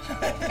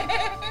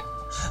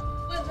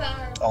 With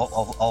our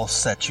I'll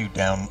set you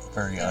down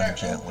very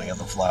gently on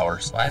the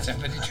flowers. Why is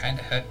everybody trying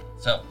to hurt?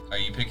 So, are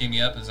you picking me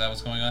up? Is that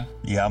what's going on?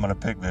 Yeah, I'm gonna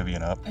pick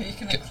Vivian up. are you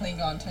gonna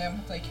cling on to him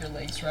with like your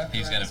legs wrapped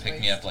He's around gonna his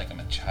pick me waist? up like I'm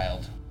a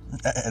child.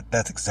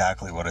 That's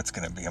exactly what it's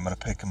gonna be. I'm gonna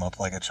pick him up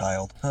like a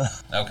child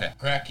Okay.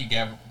 Crack, you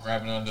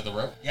grabbing onto the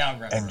rope. Yeah, I'll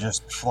grab and her.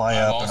 just fly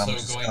I'm up, and I'm also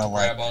just going gonna to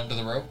like grab onto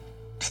the rope.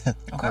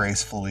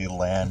 gracefully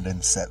land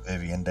and set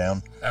Vivian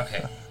down.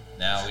 Okay.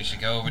 Now we should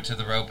go over to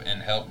the rope and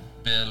help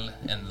Bill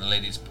and the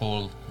ladies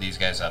pull these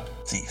guys up.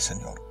 Si,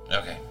 senor.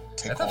 Okay.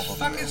 Take Where the hold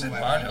of fuck the is rope.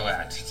 Eduardo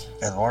at?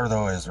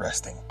 Eduardo is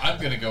resting. I'm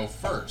going to go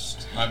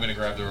first. I'm going to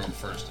grab the rope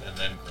first and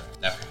then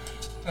Crack.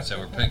 Okay. So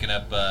we're picking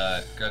up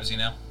Grubsy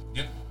now?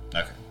 Yep.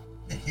 Okay.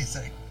 He's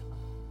like,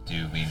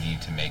 Do we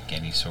need to make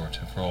any sort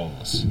of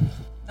rolls?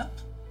 No.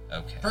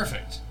 Okay.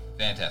 Perfect.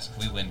 Fantastic.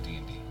 We win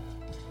D&D.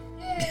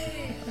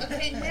 Yay!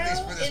 Okay, at least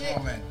now for this in it-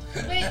 moment.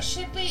 wait,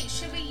 should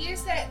we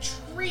use that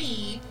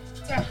tree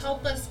to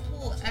help us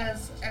pull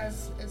as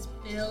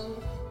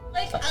Bill,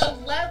 like a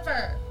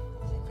lever?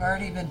 You've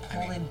already been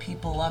pulling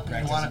people up, and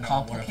Greg you want to doesn't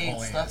know what a complicate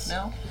pulley stuff is.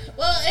 now?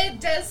 Well, it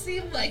does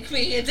seem like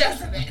me,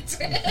 doesn't it?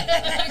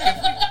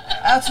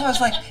 That's why I was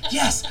like,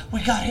 yes,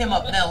 we got him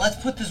up now. Let's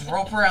put this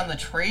rope around the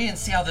tree and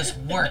see how this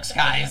works,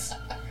 guys.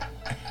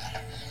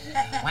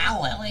 Wow,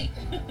 Lily.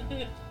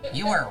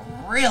 You were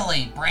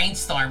really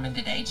brainstorming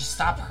today. Just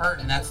stop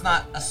hurting. That's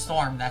not a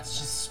storm, that's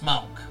just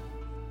smoke.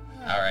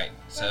 Alright,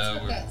 so That's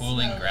what we're that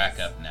pulling smell Grack is.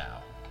 up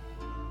now.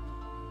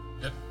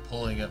 Yep.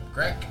 Pulling up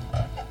Crack.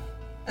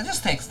 It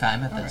just takes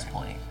time at this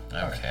point.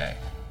 Okay.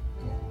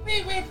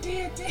 We went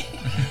D&D.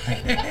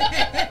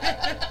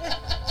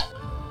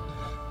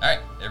 Alright,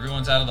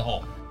 everyone's out of the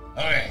hole,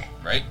 Okay.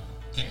 right?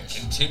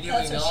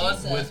 Continuing That's what on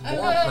she said. with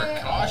more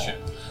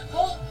precaution.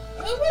 Well,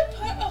 who would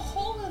put a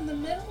hole in the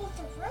middle of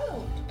the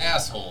road?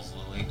 Assholes,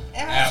 Lily.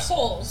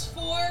 Assholes,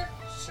 for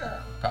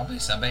sure. Probably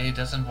somebody who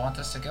doesn't want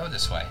us to go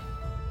this way.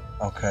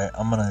 Okay,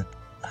 I'm gonna.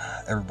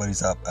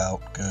 Everybody's up,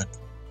 out, good.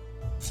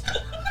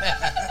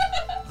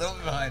 A little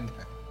bit behind.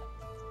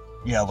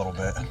 Yeah, a little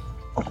bit.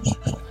 I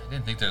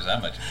didn't think there was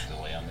that much of a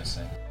delay on this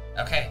thing.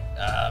 Okay,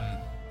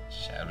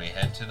 shall we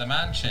head to the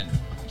mansion?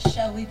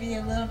 Shall we be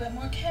a little bit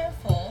more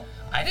careful?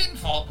 I didn't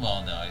fall.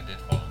 Well, no, I did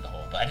fall in the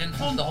hole, but I didn't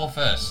fall in the hole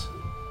first.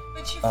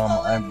 But you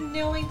fall in I'm-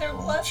 knowing there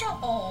was a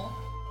hole.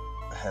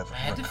 I have I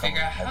had to recovered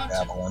figure out my how to.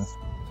 javelin.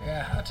 Figure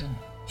out how to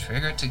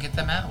trigger it to get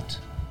them out.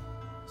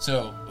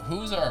 So,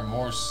 who's our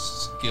more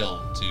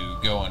skilled to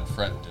go in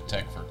front and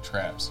detect for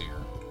traps here?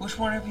 Which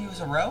one of you is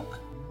a rogue?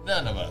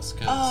 None of us,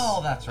 because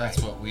Oh, that's that's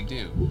right. what we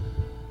do.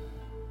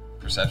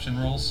 Perception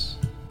rolls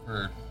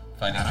for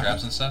finding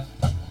traps and stuff.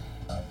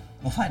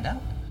 We'll find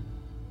out.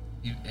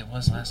 It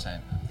was last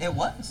time. It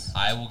was.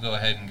 I will go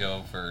ahead and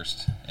go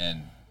first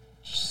and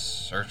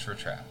search for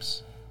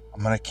traps.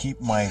 I'm gonna keep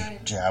my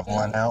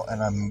javelin out,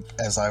 and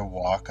as I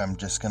walk, I'm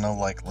just gonna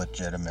like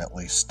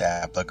legitimately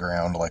stab the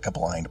ground like a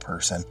blind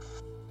person.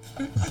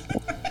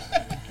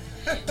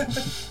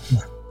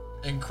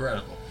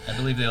 Incredible. I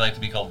believe they like to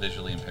be called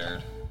visually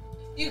impaired.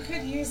 You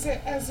could use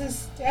it as a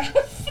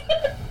staff.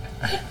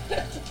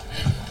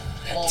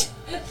 Well,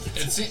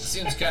 it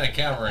seems kind of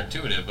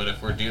counterintuitive, but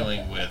if we're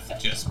dealing with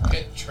just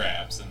pit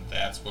traps and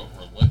that's what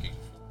we're looking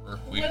for,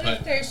 we What put.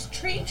 if there's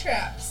tree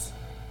traps?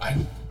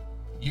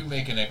 You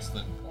make an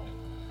excellent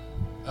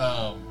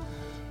point.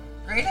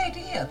 Great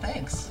idea,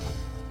 thanks.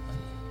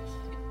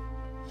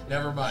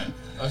 Never mind.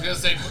 I was gonna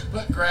say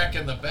put Grack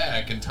in the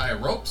back and tie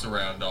ropes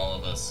around all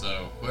of us,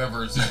 so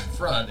whoever's in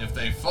front, if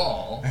they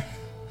fall,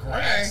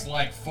 Grack's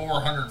like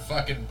 400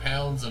 fucking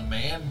pounds of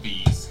man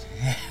beast.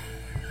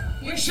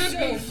 We should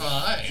be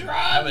fine.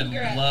 I would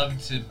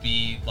love to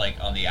be like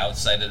on the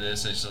outside of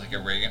this. It's just like a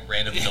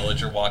random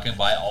villager walking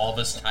by, all of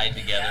us tied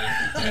together,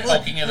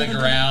 poking at the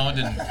ground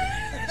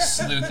and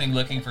sleuthing,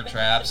 looking for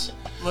traps.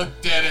 Look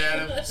dead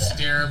at him,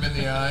 stare him in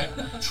the eye.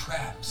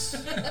 Traps.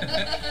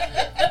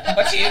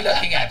 What are you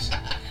looking at?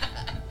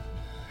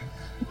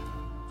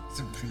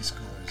 Some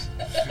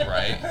preschoolers.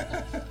 Right?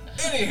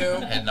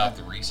 Anywho, Heading off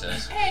the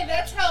recess. Hey,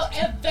 that's how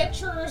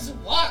adventurers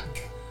walk.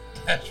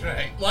 That's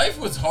right. life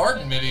was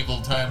hard in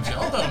medieval times.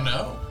 Y'all don't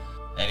know.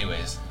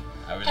 Anyways,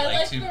 I would I like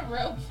like to. the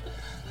rope.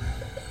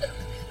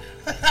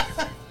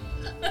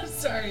 I'm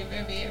sorry,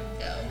 Vivian.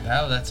 Go.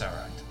 No, that's all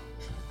right.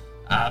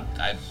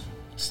 I'm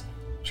just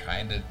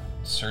trying to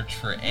search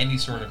for any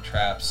sort of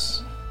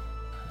traps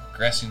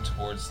progressing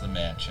towards the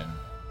mansion.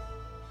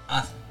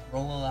 Awesome.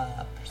 Roll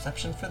a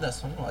perception for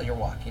this one while you're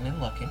walking and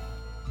looking.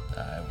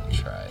 I will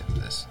try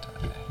this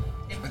time.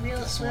 It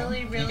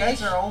really, You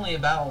guys are only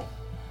about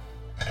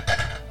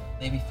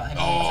maybe 5 minutes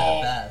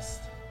at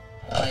best.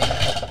 Like,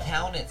 the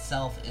town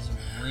itself is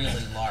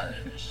really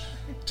large.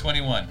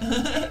 21.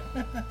 Yeah,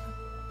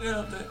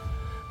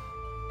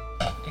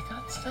 It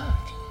got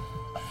stuck.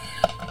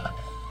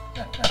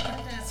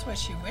 That's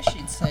what you wish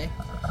you'd say.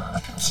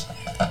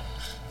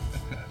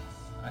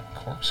 Not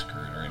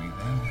corkscrewed or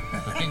anything,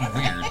 but being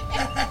weird.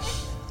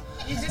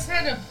 You just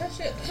had to push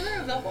it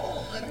through the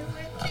hole and then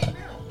it came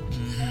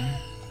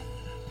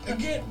out.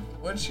 again,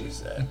 what she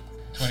said.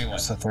 21.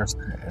 So there's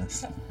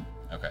is.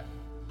 Okay.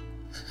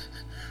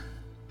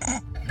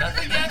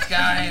 Nothing yet,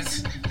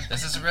 guys.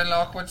 This is a real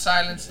awkward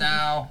silence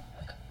now.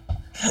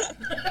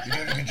 You're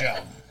doing a good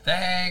job.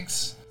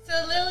 Thanks.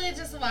 So Lily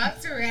just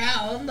walks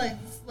around, like,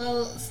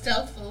 slow,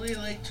 stealthily,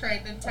 like,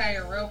 trying to tie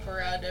a rope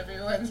around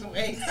everyone's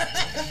waist.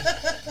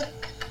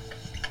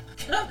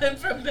 Coming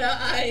from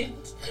behind.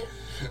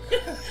 Oh,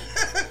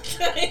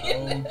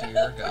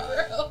 dear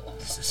God.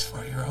 This is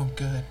for your own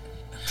good.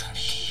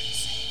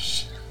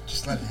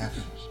 Just let it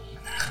happen.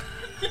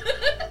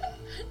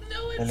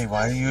 No, it's Lily,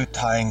 why are you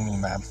tying me,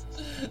 ma'am?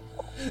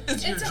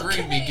 It's your It's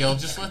dream, okay. Miguel.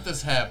 Just let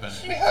this happen.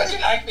 We heard you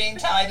like being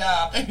tied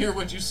up. I hear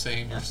what you say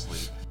in your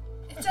sleep.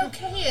 It's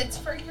okay. It's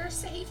for your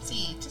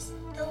safety. Just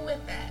go with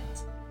that.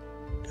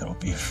 It'll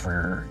be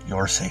for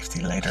your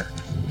safety later.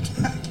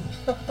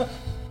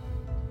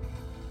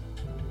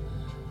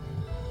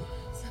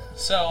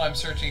 So I'm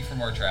searching for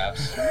more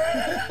traps.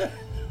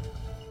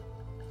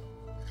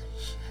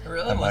 It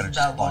really I might wasn't have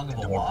just that long walked of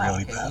a into a walk.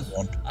 really It bad was-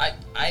 one.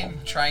 I'm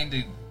trying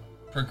to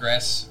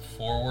progress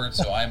forward,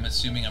 so I'm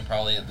assuming I'm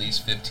probably at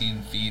least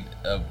 15 feet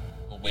away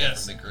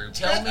Yes. from the group.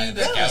 Tell me I'm that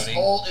this scouting.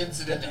 whole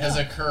incident has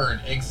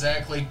occurred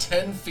exactly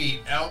 10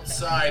 feet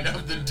outside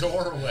of the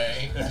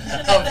doorway of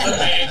the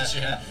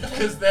mansion.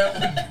 Because that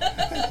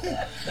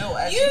would. No,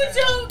 as You guys-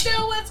 don't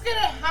know what's gonna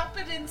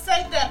happen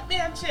inside that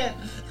mansion.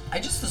 I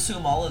just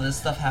assume all of this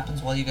stuff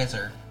happens while you guys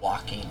are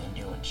walking and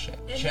doing shit.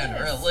 It is.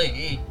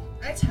 Generally.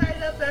 I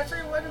tied up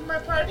every one of my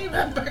party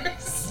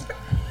members.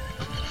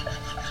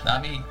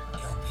 Not me.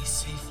 You'll be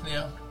safe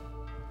now.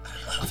 I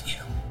love you.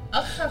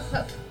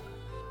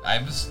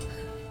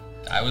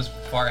 I was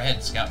far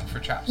ahead scouting for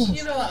traps.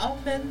 You know what? I'll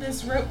mend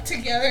this rope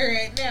together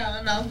right now,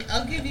 and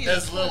I'll give you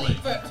As a Lily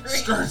 20-foot ring.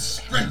 starts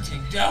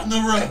sprinting down the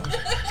road.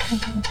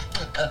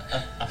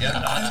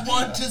 I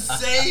want to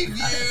save you.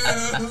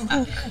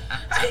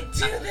 I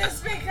do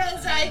this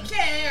because I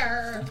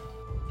care.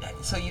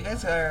 So you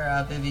guys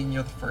are, Vivian,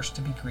 you're the first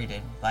to be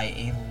greeted by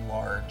a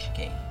large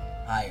gate.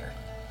 Iron.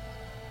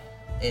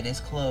 It is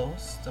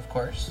closed, of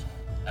course.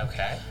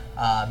 Okay.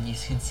 You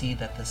can see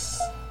that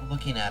this,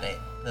 looking at it,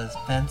 the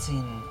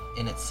fencing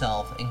in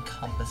itself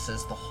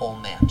encompasses the whole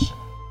mansion.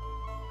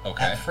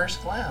 Okay. At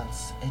first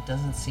glance, it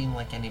doesn't seem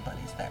like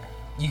anybody's there.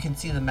 You can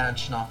see the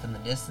mansion off in the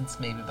distance,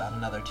 maybe about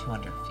another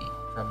 200 feet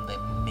from the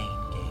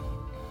main gate.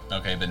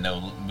 Okay, but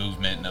no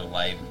movement, no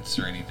lights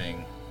or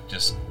anything.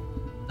 Just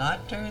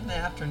Not during the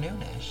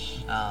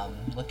afternoonish.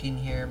 Looking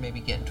here, maybe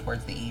getting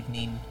towards the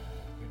evening,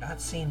 you're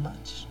not seeing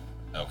much.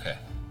 okay.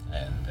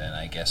 And then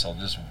I guess I'll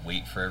just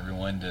wait for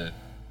everyone to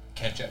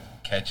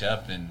catch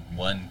up in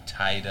one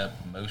tied up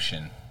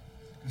motion.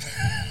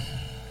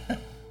 Hey,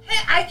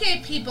 I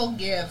gave people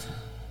give.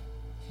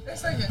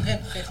 There's like a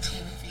good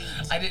 15 feet.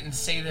 I didn't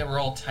say they were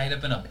all tied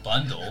up in a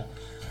bundle.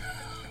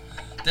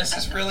 This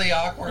is really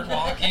awkward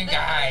walking,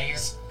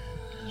 guys.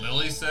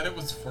 Lily said it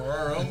was for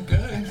our own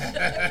good.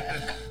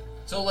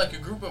 So, like a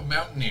group of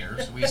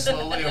mountaineers, we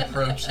slowly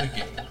approach the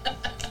gate.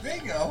 There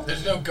you go.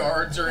 There's no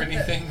guards or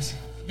anything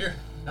here.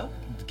 Nope.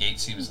 The gate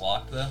seems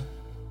locked, though.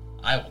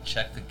 I will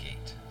check the gate.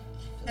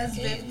 As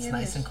Okay, it's Vivian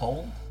nice is, and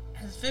cold.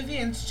 as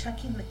Vivian's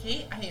checking the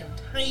gate, I am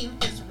tying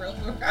his rope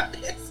around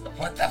his.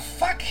 What the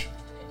fuck?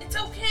 It's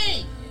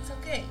okay. It's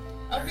okay.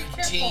 I'll be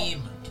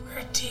careful. We're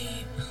a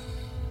team.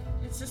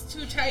 Is this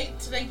too tight?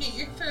 Did I get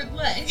your third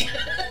leg?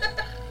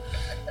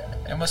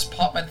 I must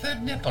pop my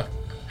third nipple.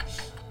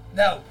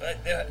 No,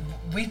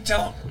 we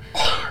don't.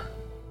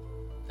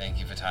 Thank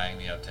you for tying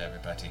me up to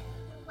everybody.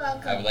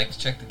 Welcome. I would like to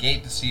check the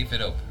gate to see if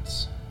it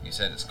opens. You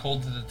said it's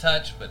cold to the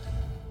touch, but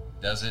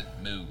does it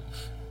move?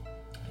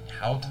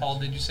 How tall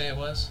did you say it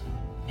was?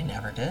 I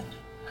never did.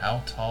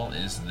 How tall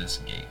is this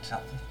gate?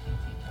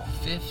 About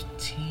 15 feet tall.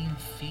 15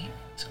 feet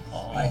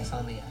tall. Spikes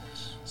on the edge.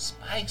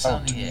 Spikes Oh,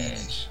 on the geez.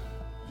 edge.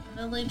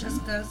 Lily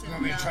just goes You in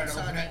want me to and try to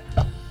knocks open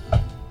on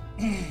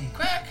it?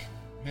 Quack!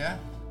 Yeah?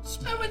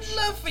 I would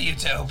love for you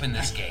to open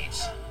this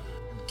gate.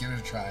 Give it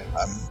a try.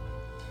 I'm So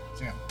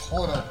I'm gonna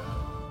pull it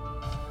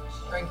open.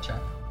 Strength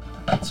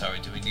check. Sorry,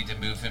 do we need to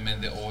move him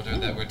in the order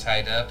that we're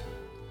tied up?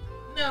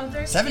 No,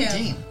 there's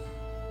 17.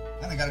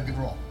 And I got a good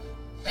roll.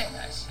 Very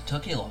nice. It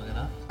took you long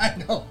enough. I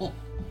know.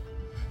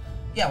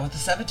 Yeah, with the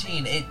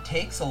 17, it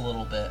takes a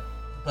little bit,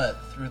 but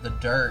through the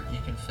dirt, you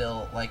can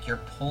feel like you're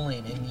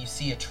pulling, and you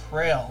see a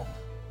trail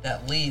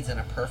that leads in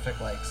a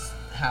perfect, like,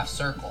 half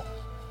circle.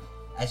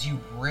 As you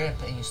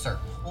rip and you start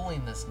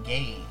pulling this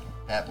gate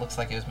that looks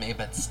like it was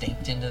maybe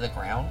staked into the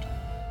ground,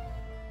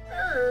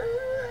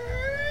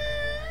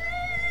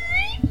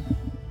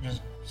 it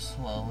just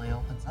slowly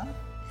opens up.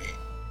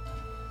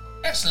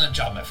 Excellent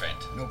job, my friend.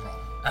 No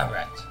problem. All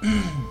right.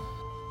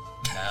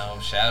 Now,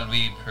 shall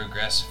we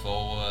progress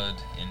forward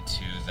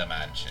into the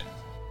mansion?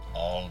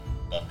 All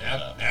bundled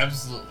up.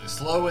 Absolutely.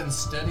 Slow and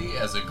steady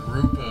as a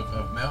group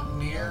of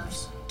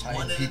mountaineers. Tight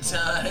One at a people.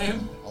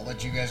 time. I'll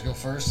let you guys go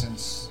first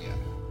since, yeah.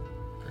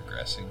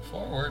 Progressing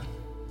forward.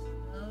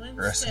 Slow and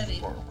pressing steady.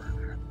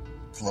 forward.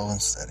 Slow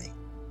and steady.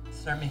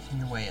 Start making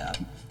your way up.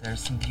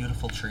 There's some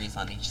beautiful trees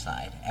on each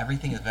side.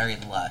 Everything is very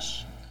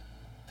lush.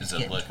 Does it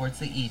Getting look? towards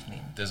the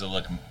evening. Does it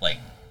look like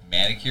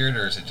manicured,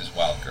 or is it just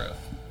wild growth?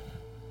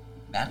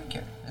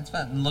 Manicured.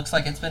 It looks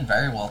like it's been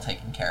very well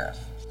taken care of.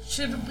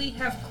 Should we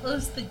have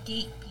closed the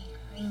gate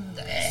behind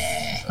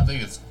us? I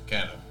think it's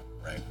kind of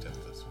ranked at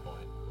this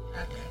point.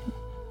 Okay.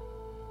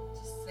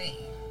 Just saying.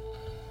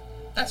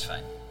 That's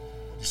fine.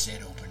 Just say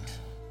it opened.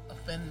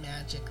 Open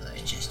magically.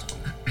 It just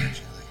opened.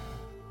 Magically.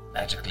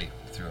 Magically,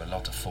 through a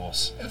lot of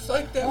force. It's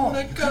like that Oh, when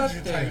I you got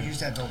could try to there. use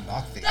that don't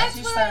knock thing. That's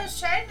you what start- I was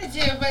trying to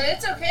do, but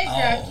it's okay,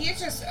 Greg. You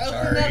just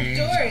open Sorry,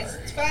 up doors.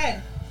 sorry. It's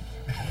fine.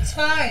 It's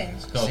fine.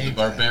 It's called the Same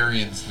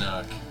Barbarian's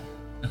Knock.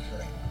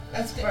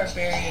 That's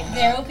barbarian.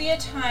 There will be a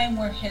time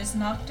where his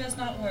knock does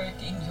not work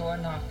and your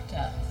knock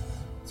does.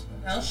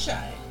 I'll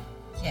shine.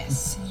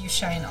 Yes, you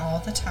shine all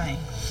the time.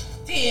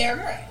 Damn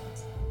right.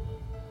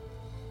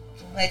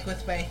 Like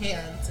with my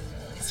hands and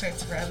really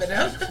starts rubbing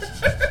them.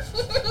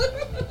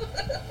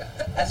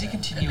 As you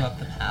continue up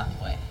the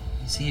pathway,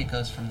 you see it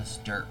goes from this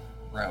dirt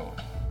road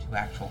to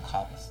actual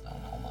cobblestone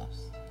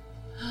almost.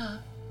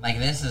 Like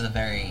this is a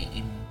very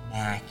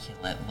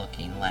immaculate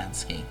looking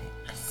landscape.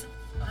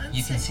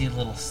 You can see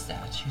little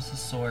statues of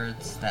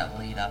swords that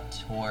lead up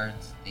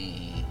towards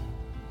the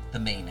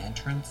main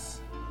entrance.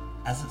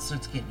 As it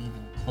starts getting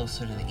even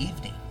closer to the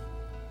evening,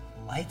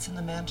 lights in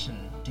the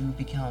mansion do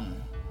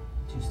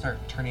start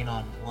turning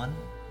on one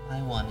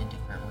by one in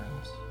different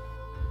rooms.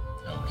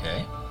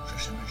 Okay.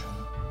 Should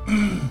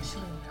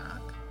we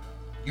knock?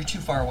 You're too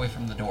far away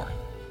from the door.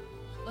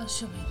 Well,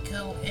 should we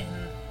go and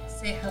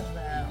say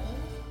hello?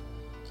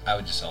 I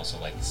would just also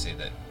like to say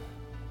that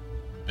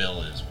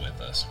Bill is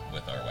with us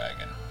with our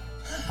wagon.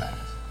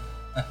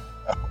 God.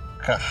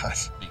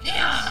 Because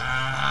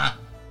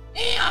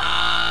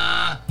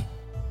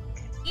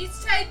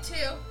He's tied too.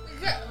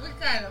 We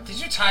got him. did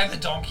you tie the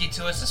donkey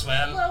to us as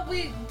well? Well,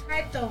 we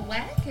tied the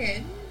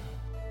wagon.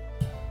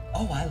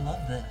 Oh, I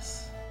love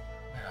this.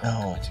 We're all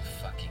No. going to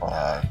fucking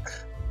die. Fuck.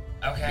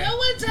 Okay. No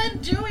one's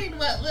undoing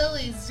what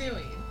Lily's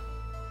doing.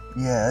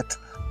 Yet.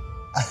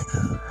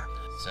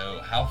 So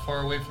how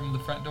far away from the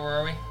front door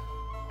are we?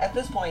 At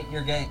this point,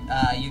 you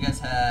guys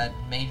had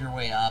made your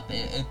way up.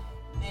 It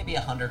maybe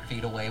 100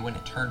 feet away when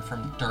it turned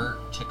from dirt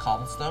to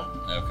cobblestone.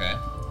 Okay.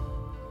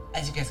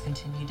 As you guys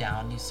continue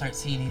down, you start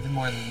seeing even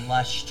more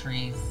lush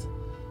trees.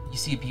 You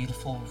see a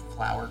beautiful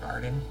flower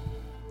garden.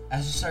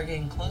 As you start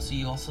getting closer,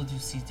 you also do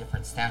see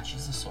different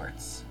statues of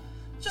sorts.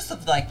 Just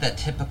of like the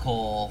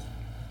typical,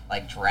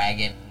 like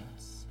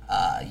dragons.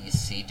 You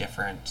see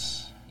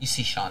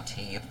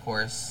Shantae, of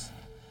course.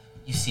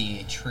 You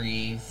see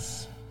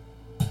trees.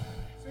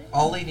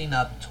 All leading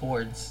up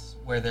towards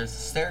where there's a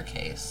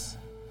staircase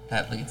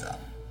that leads up.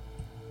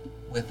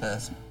 With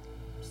a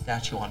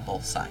statue on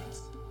both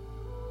sides.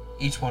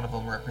 Each one of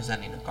them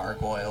representing a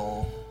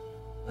gargoyle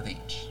of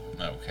each.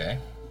 Okay.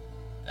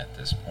 At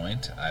this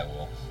point, I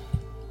will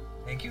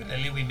Thank you,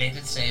 Lily. We made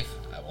it safe.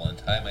 I will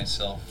untie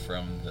myself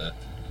from the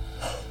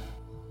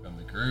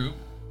group.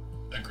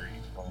 Agreed.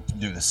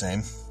 Do the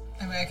same.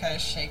 I'm gonna kind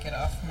of shake it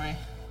off my.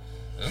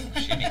 Oh,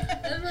 shimmy.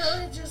 And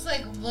Lily just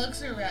like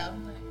looks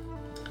around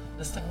like,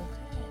 This time.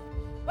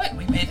 What?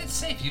 We made it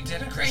safe. You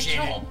did a great Appreciate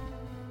it. job.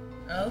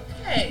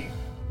 okay.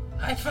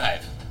 High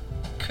five.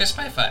 Crisp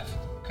high five.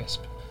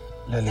 Crisp.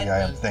 Lily, I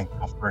am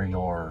thankful for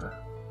your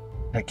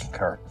taking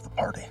care of the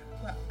party.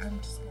 Well, I'm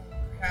just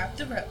gonna grab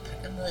the rope,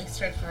 and Lily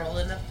starts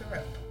rolling up the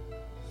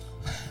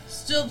rope.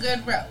 Still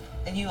good rope.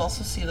 And you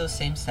also see those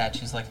same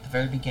statues, like at the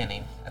very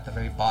beginning, at the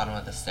very bottom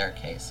of the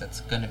staircase. It's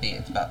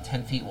about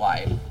 10 feet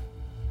wide.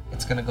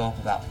 It's gonna go up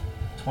about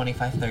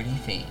 25, 30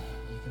 feet.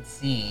 You can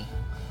see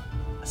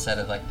a set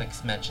of, like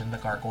mentioned, the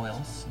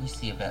gargoyles. You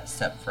see a bit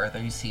step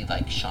further, you see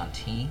like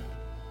Shanti.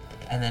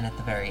 And then at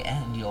the very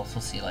end, you also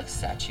see like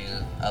statue,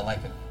 like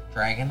a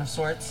dragon of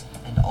sorts,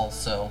 and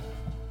also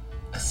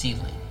a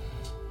seedling.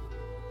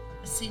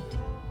 A seedling.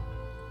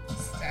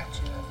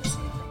 Statue of a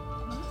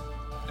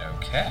seedling.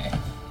 Okay.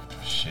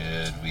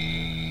 Should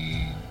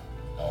we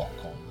knock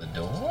on the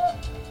door?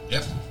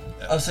 Yep.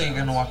 Oh, so you're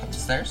gonna walk up the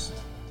stairs?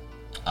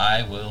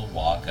 I will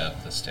walk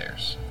up the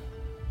stairs.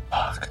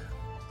 Fuck.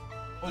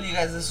 Well, you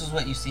guys, this is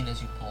what you've seen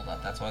as you pulled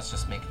up. That's why I was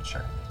just making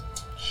sure.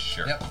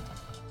 Sure. Yep.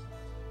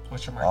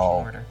 What's your marching Oh.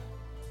 order?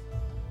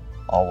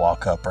 I'll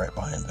walk up right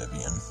behind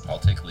Vivian. I'll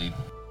take lead.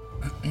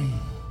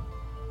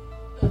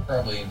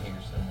 Probably in here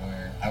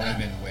somewhere. I would have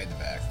been way in the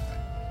back.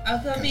 I'll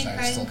go Because I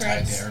was still behind tied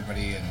Greg's. to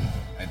everybody and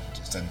I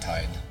just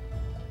untied.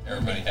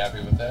 Everybody happy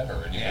with that, or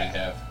anybody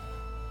have?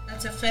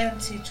 That's a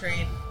fancy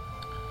train.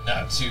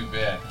 Not too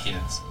bad,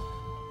 kids.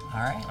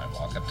 All right. I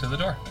walk up to the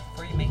door.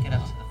 Before you make it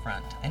up to the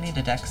front, I need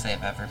a deck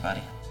save,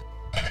 everybody.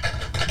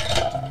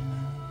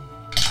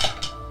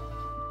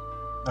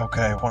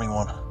 Okay,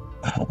 21.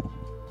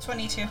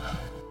 22.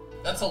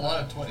 That's a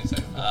lot of 20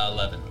 seconds.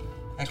 11.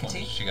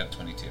 Hecate? She got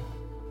 22.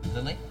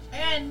 Lily? I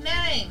got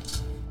 9.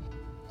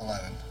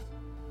 11.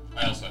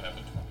 I also have a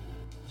 20.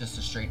 Just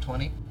a straight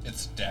 20?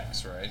 It's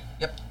Dex, right?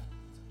 Yep.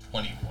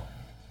 21.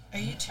 Are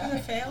you two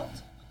that failed?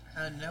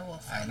 No, we'll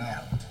I find know.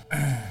 out.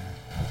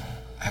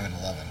 I have an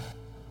 11.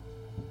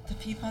 The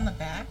people in the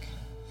back?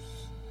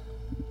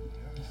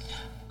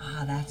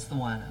 Ah, that's the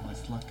one I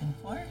was looking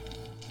for.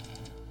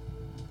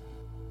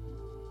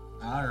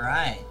 All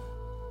right.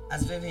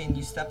 As Vivian,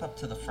 you step up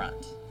to the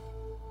front.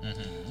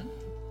 Mm-hmm.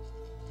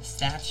 The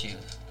statue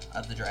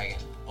of the dragon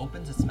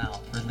opens its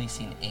mouth,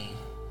 releasing a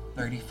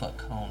 30-foot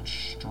cone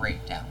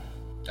straight down.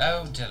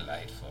 Oh,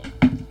 delightful.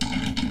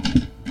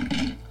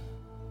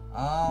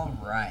 All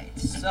right.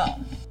 So,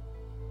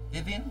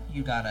 Vivian,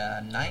 you got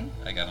a 9?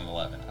 I got an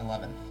 11.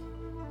 11.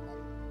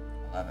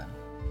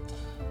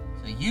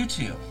 So you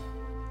two,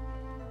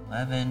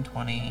 11,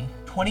 20,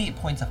 28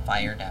 points of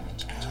fire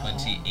damage.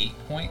 28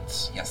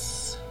 points.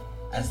 Yes.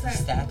 As What's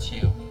the that?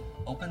 statue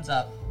opens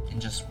up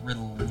and just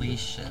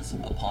releases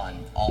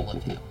upon all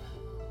of you.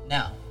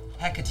 Now,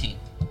 Hecate,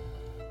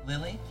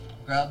 Lily,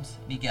 Grubbs,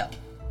 Miguel.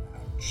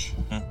 Ouch.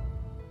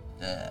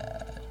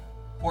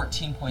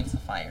 14 points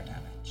of fire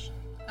damage.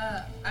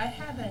 I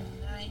had a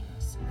 9.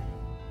 So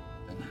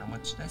Then how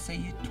much did I say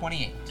you?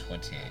 28.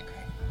 28.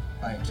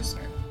 Fire. just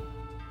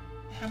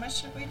How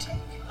much did we take?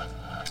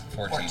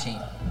 14.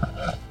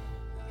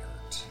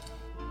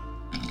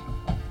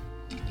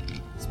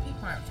 these people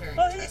aren't very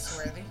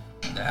trustworthy.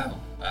 No.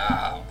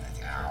 Wow. I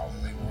think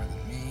probably more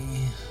than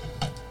me.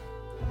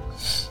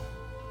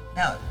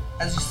 Now,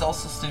 as you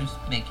also still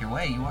make your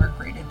way, you are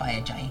greeted by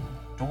a giant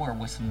door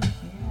with some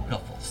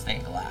beautiful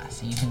stained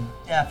glass. You can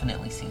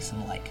definitely see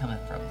some light coming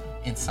from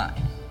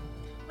inside.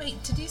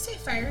 Wait, did you say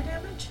fire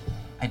damage?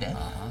 I did.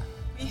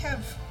 We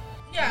have.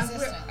 Yeah,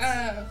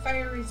 Resistance.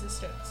 fire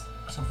resistance.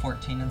 So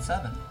 14 and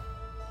 7.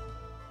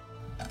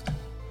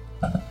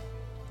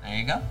 There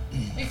you go.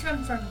 We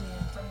come from the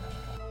Inferno.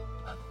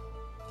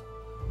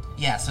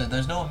 Yeah, so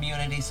there's no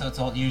immunity, so it's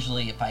all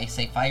usually, if I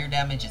say fire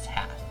damage, it's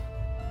half.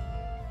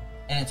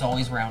 And it's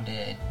always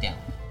rounded down.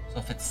 So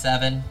if it's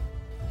 7,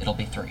 it'll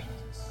be 3.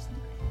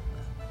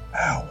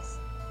 Ow.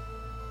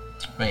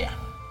 But yeah.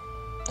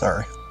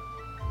 Sorry.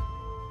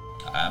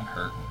 I'm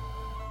hurting.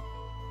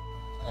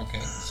 Okay,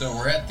 so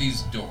we're at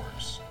these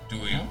doors.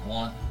 Do we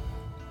want...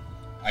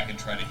 I can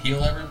try to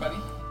heal everybody.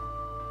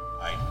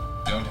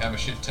 I don't have a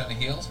shit ton of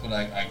heals, but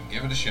I can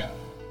give it a shot.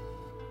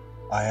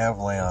 I have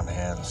lay on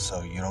hands,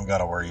 so you don't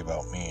gotta worry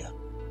about me.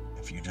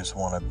 If you just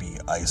want to be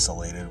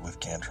isolated with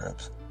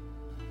cantrips.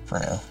 For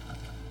now.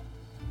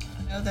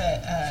 I know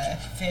that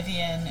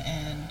Vivian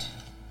and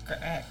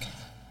Greg.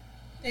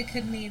 They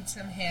could need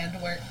some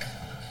handwork.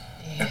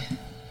 Yeah.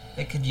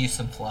 They could use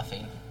some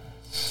fluffing.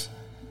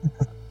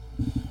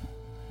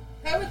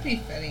 That would be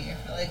funny. I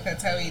feel like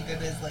that's how he did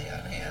his lay on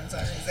hands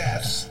on his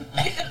ass.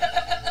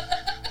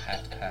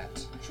 Pat,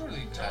 pat.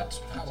 Surely that's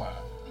power.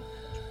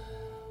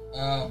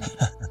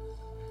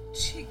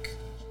 Cheek.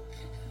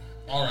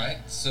 Alright,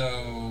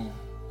 so...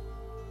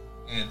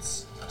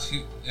 It's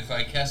 2... If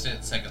I cast it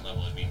at second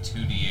level, it'd be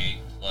 2d8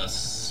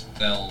 plus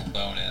spell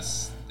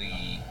bonus, the...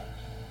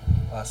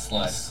 Plus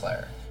Plus.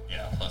 Claire.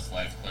 Yeah, plus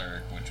life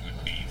cleric, which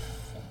would be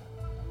 4.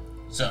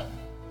 So,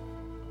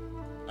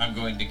 I'm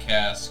going to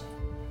cast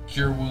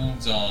Cure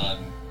Wounds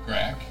on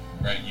Grak.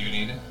 Right, you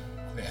need it?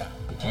 Yeah.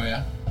 Oh,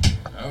 yeah?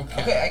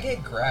 Okay. Okay, I get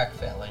Grak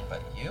failing,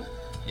 but you?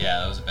 Yeah,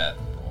 that was a bad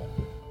roll.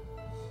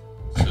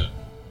 So,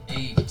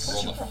 8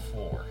 Rolled a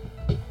 4.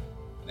 And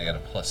I got a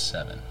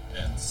 +7.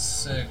 and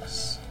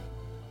 6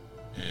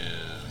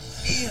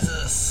 is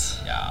Jesus.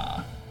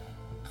 Yeah.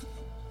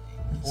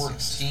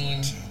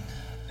 14.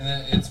 And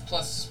then it's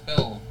plus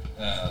spell,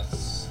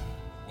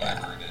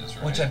 whatever it is,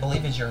 right? Which I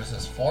believe is yours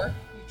is 4. You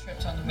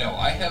tripped on the No, rope.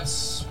 I have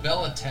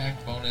spell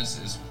attack bonus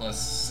is plus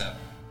 7.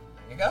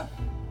 There you go.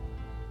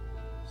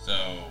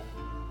 So,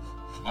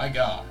 my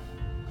god.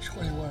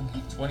 21.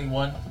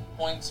 21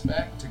 points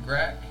back to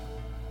Grak.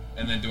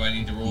 And then do I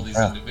need to roll these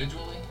Yeah.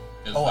 individually?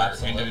 Because Oh, they're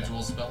absolutely.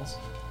 individual spells.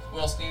 Who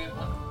else needed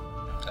one?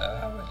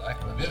 I would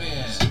like one.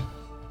 Vivian.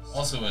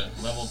 Also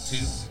at level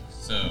 2.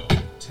 So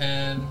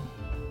 10,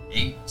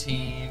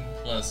 18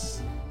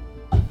 plus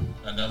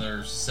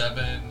another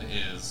 7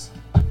 is...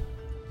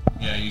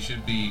 Yeah, you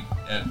should be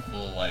at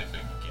full life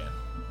again.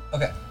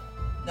 Okay.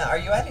 Now, are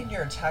you adding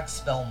your attack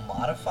spell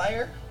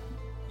modifier?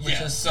 Which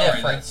Yeah, is sorry,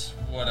 different. that's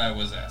what I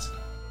was asking.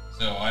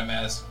 So I'm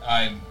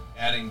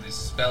adding the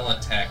spell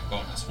attack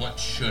bonus. What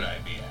should I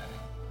be adding?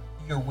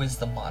 Your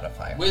wisdom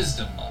modifier.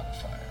 Wisdom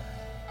modifier.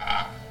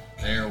 Ah,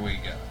 there we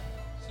go.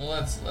 So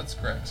let's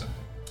correct something.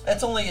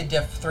 It's only a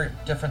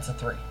difference of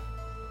 3.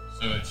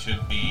 So it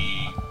should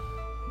be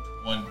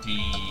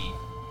 20.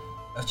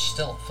 That's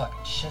still a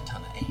fucking shit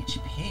ton of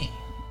HP.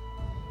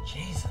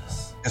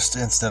 Jesus. Just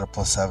instead of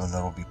 +7,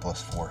 it'll be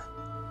 +4.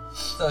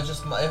 So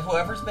just if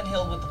whoever's been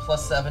healed with the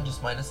 +7,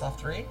 just minus off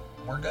 3,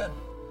 we're good.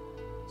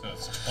 So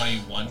it's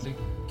 21 to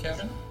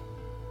Kevin?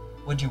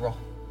 What'd you roll?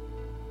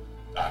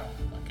 I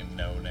don't fucking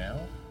know now.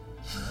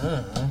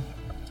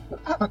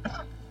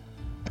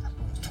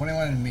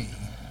 21 and me.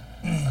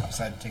 I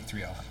decided to take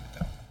 3 off.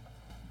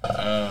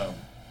 Though.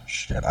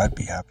 Shit, I'd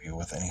be happy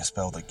with any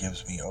spell that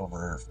gives me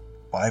over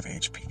 5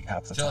 HP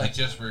half the Until I time.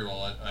 just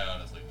reroll it, I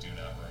honestly do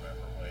not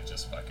remember what I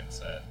just fucking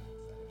said.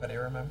 Anybody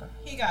remember?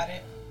 He got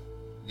it.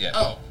 Yeah.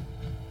 Oh!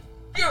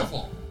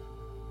 Beautiful!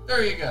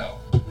 There you go.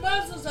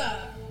 Mazel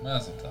tov.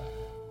 Mazel tov.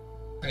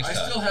 Great I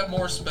stuff. still have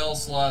more spell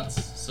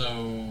slots,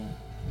 so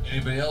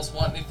anybody else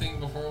want anything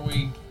before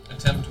we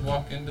attempt to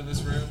walk into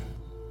this room?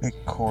 Hey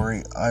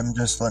Corey, I'm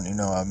just letting you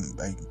know I'm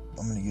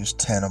gonna use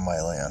 10 of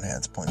my lay on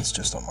hands points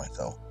just on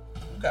myself.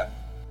 Okay.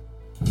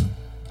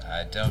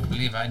 I don't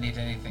believe I need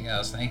anything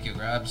else. Thank you,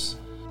 Grubs.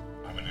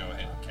 I'm gonna go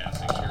ahead and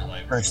cast a Cure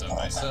Light First on off.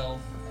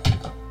 myself.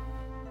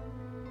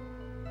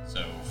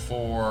 So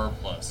 4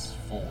 plus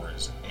 4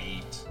 is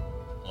 8,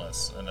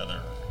 plus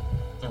another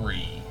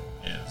 3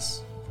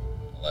 is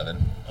 11.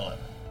 11.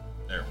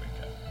 There we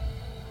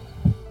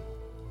go.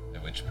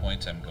 At which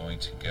point I'm going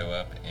to go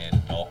up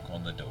and knock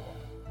on the door.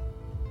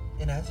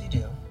 And as you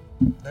do,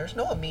 there's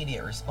no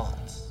immediate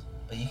response,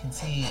 but you can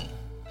see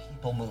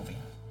people moving.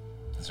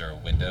 Is there a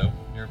window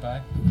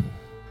nearby?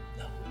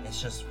 No,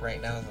 it's just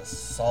right now is a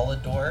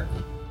solid door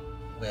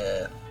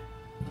with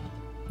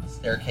a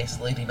staircase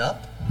leading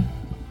up.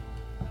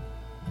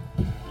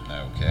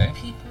 Okay.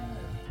 People.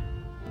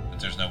 But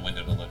there's no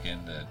window to look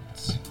in to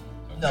see.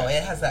 Okay. No,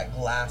 it has that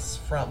glass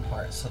front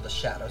part, so the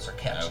shadows are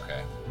catching.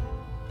 Okay.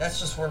 That's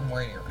just where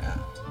you're at.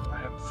 I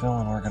have a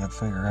feeling we're gonna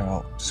figure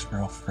out just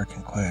real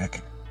freaking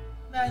quick.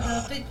 I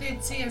don't think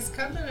they'd see us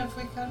coming if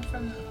we come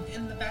from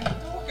in the back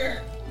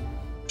door.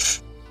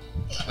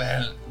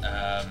 Well,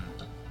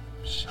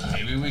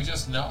 Maybe we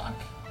just knock.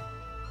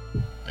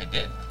 I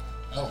did.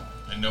 Oh,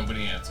 and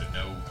nobody answered.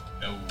 No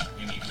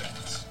anything.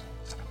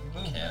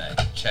 Can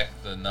I check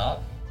the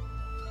knob?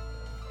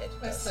 It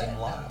What's does seem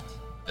that? locked.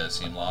 Does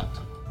seem locked.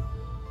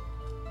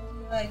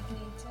 Would you like me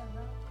to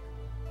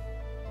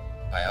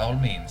knock? By all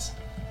means.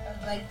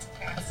 I'd like to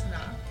cast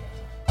knock.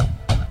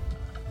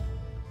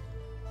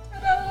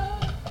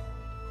 Ta-da!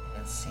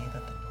 And see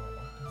that the door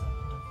opens up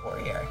into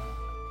foyer.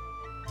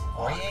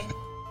 Foyer?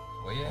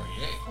 Oh yeah.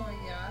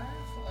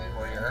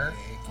 Foyer.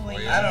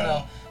 Foyer? I don't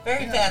know.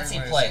 Very Yeah, fancy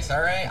very place, fancy.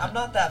 alright? I'm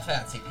not that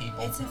fancy,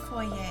 people. It's a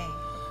foyer.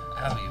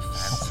 Oh, you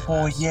fancy.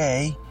 Oh lass.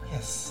 yay!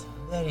 Yes,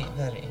 very,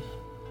 very.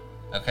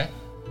 Okay.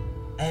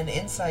 And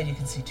inside you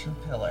can see 2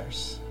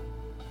 pillars.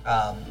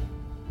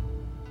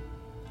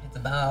 It's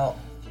about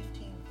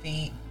 15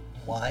 feet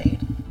wide.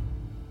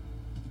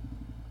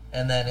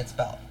 And then it's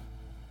about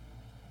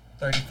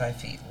 35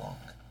 feet long.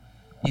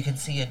 You can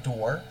see a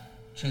door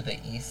to the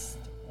east,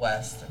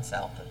 west, and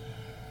south.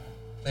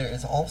 There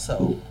is also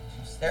 2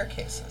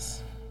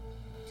 staircases.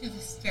 Do the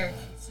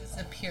staircases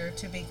appear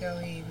to be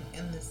going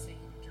in the same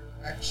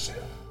direction?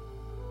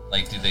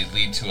 Like, do they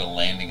lead to a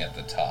landing at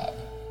the top?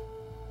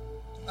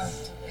 Or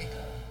do they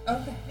go?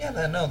 Okay.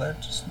 Yeah, no, they're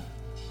just.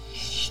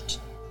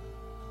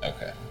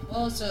 Okay.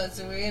 Oh, so it's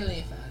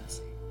really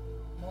fancy.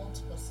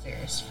 Multiple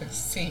stairs for the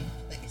same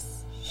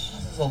place. This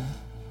is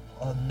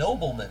a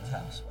nobleman's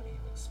house. What do you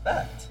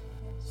expect?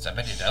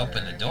 Somebody to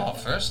open the door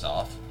first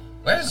off.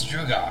 Where's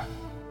Drugar?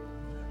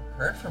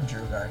 Heard from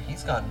Drugar.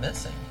 He's gone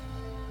missing.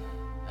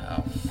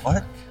 Oh,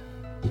 What?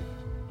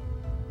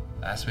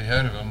 Last we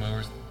heard of him, we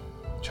were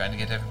trying to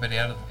get everybody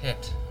out of the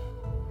pit.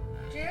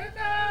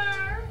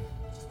 Sugar!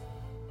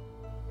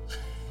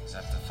 He's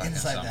up to fucking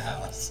Inside something. the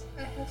house.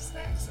 I have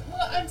snacks.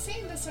 Well, I'm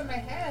seeing this in my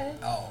head.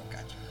 Oh,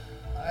 gotcha.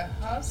 I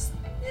have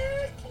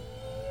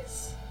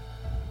snackies.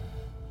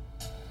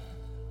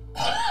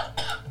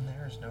 And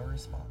there's no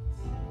response.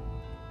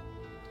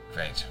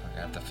 Great. We're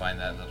gonna have to find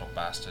that little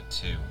bastard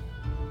too.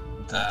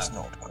 That's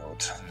no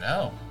doubt.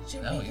 No.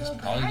 Should No, we he's go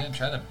probably back? gonna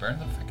try to burn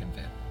the freaking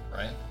pit.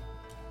 Right?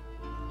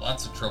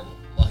 Lots of trouble.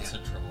 Lots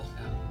of trouble.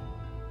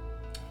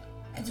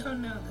 I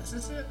don't know. This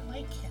isn't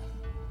like him.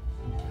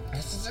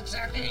 This is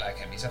exactly like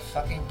him. He's a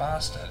fucking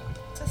bastard.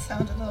 Does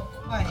sound a little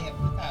quiet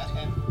without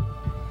him.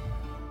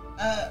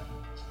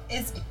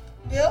 Is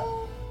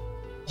Bill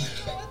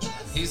with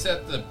us? He's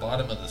at the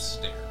bottom of the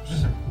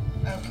stairs.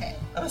 Okay.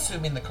 I'm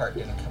assuming the cart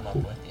didn't come up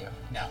with you.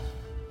 No.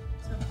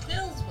 So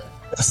Bill's with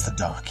us. That's the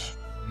donkey.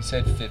 You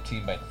said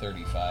 15 by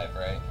 35,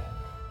 right?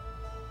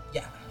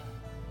 Yeah.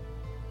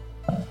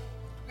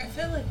 I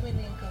feel like we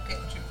need to go get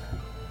Jupiter.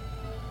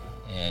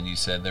 And you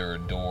said there were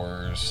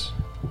doors.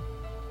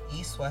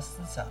 East, west,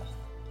 and south.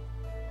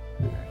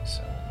 Alright,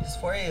 so These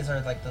foyers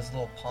are like those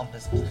little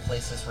pompous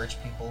places rich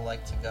people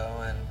like to go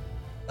and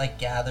like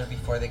gather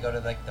before they go to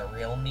like the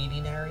real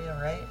meeting area,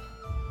 right?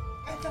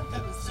 I thought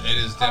that was It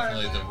is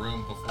definitely parlor. the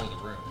room before the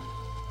room.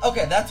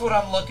 Okay, that's what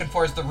I'm looking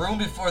for. Is the room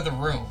before the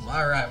room.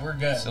 All right, we're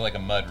good. so like a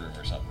mud room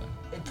or something.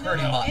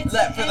 Pretty much. It's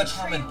That an for the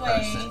common entryway.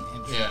 person.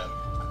 Yeah.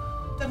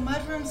 The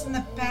mudroom's in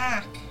the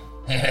back.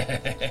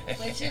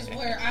 Which is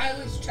where I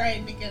was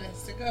trying to get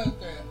us to go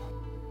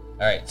through.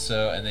 Alright,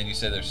 so and then you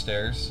said there's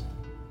stairs.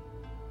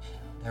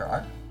 There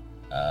are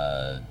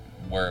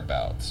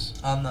Whereabouts?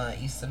 on the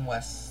east and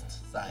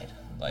west side,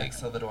 Like- next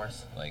to the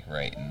doors. Like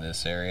right in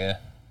this area?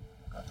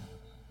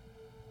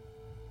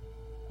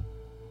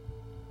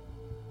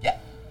 Yeah.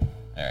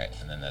 Alright,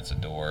 and then that's a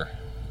door.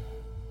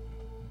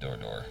 Door,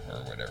 or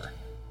whatever.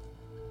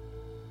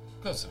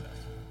 Close enough.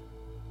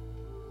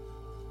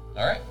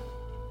 Alright.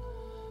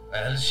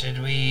 Well,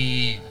 should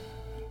we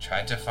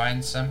try to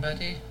find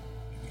somebody?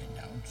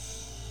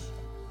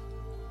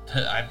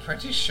 I'm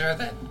pretty sure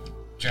that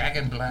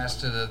Dragon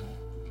Blast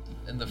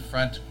in the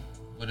front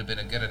would have been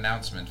a good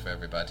announcement for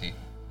everybody.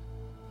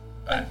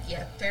 But But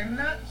yet they're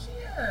not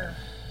here.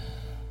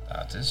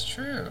 that is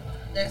true.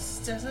 This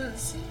doesn't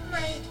seem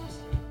right.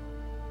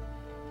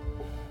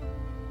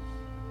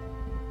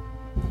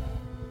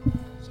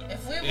 So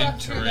If we walk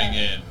through entering that-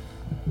 in.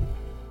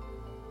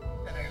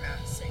 Better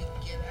not say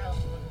get out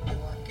when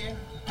we walk in.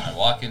 I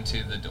walk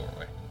into the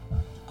doorway.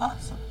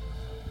 Awesome.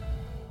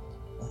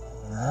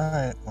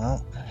 Alright,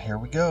 well, here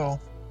we go.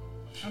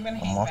 I'm gonna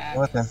I'm hang walking back.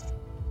 with him.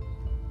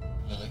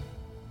 Lily?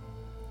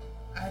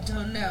 I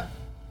don't know.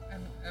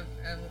 I'm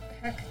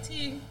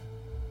Hecate.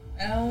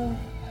 I don't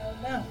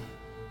know.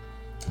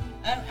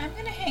 I'm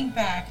gonna hang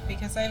back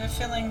because I have a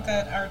feeling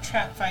that our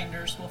trap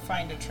finders will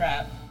find a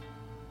trap.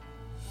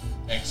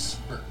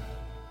 Expert.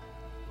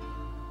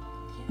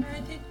 Yeah,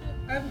 I think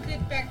I'm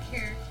good back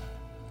here.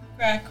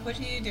 Rack, what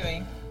are you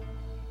doing?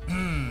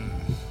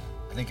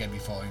 I think I'd be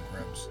following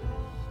Grimms.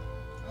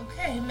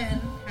 Okay,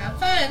 men, have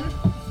fun.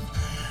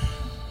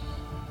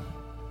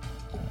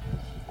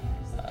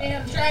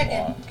 Damn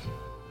dragon. Walk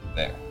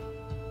there.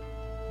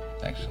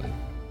 Actually,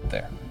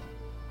 there.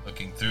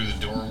 Looking through the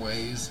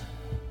doorways.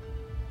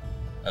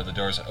 Are the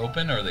doors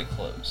open or are they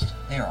closed?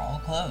 They are all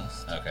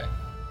closed. Okay.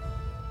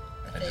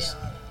 I They just-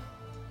 are.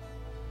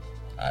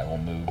 I will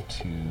move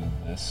to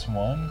this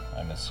one.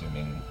 I'm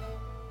assuming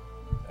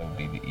that would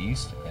be the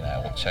east, and I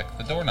will check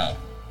the doorknob.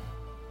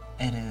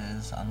 It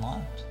is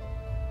unlocked.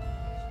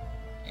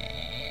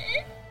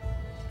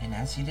 And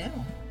as you do,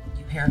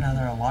 you hear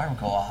another alarm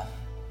go off.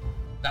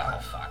 Oh,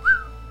 fuck.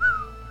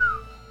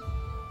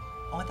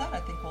 And with that, I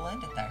think we'll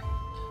end it there.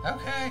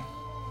 Okay.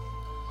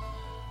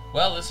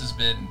 Well, this has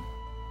been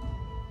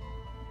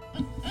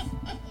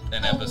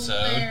an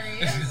episode.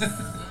 Hilarious.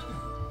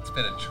 It's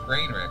been a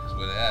train wreck, is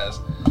what it has.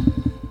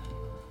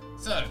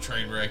 It's not a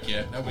train wreck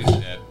yet. Nobody's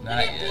dead. Not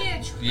Would it be a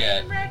yet. train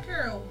Yet. wreck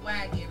or a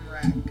wagon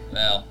wreck?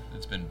 Well,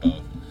 it's been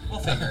both. We'll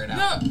figure it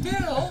out. Not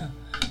Bill.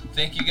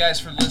 Thank you guys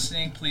for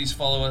listening. Please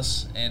follow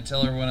us and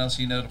tell everyone else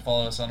you know to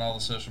follow us on all the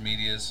social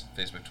medias: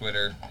 Facebook,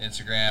 Twitter,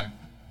 Instagram.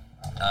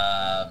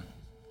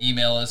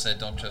 Email us at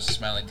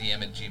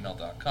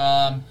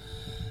don'ttrustsmilingdm@gmail.com.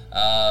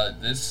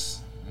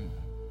 This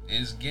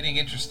is getting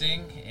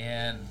interesting,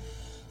 and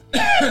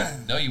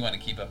know you want to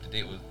keep up to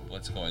date with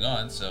what's going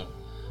on, so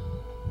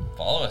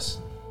follow us.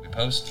 We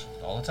post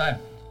all the time.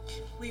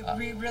 We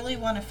really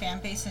want a fan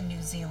base in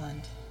New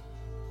Zealand.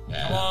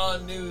 Yeah. Come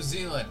on, New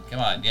Zealand. Come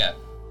on, yeah.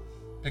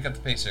 Pick up the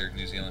pace there,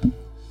 New Zealand.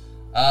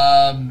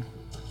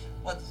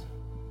 What's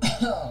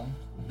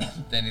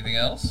Anything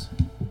else?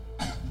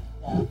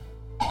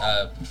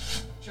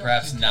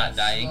 Perhaps not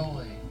dying.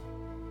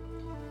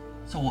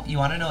 So you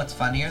want to know what's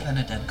funnier than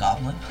a dead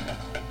goblin?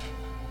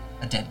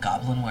 A dead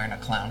goblin wearing a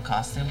clown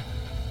costume?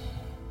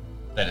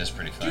 That is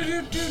pretty funny.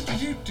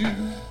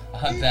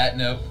 On that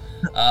note,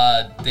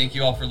 thank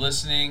you all for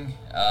listening.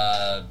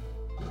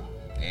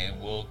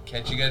 And we'll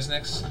catch you guys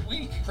next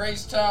week.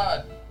 Praise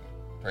Todd.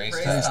 Praise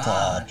Thanks,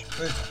 Todd.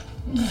 Todd.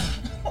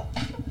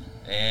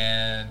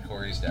 And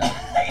Corey's down.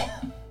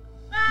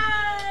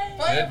 Bye.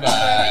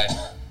 Goodbye.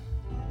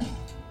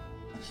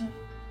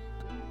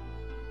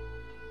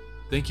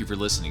 Thank you for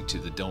listening to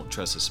the Don't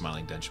Trust the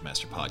Smiling Dungeon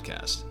Master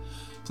podcast.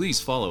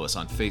 Please follow us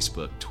on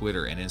Facebook,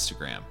 Twitter, and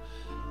Instagram.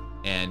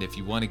 And if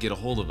you want to get a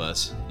hold of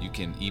us, you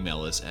can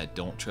email us at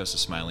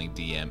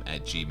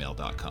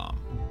don'ttrustasmilingdm@gmail.com.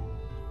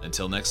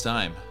 Until next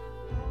time.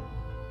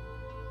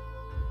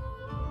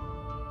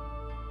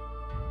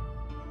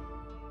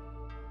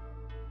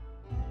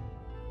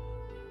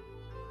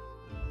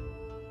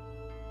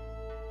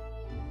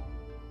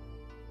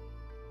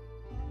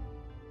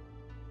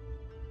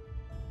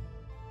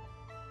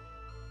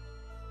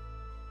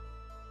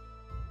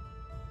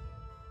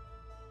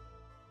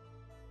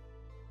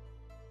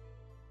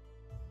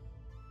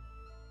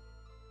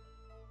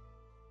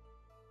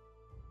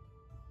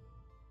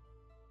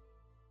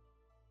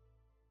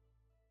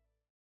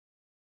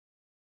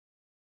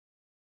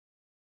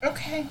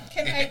 Okay,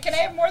 can I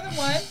have more than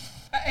one?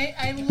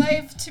 I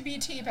like to be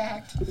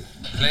teabagged.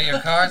 Play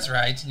your cards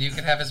right, and you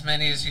can have as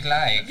many as you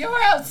like.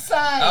 You're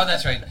outside. Oh,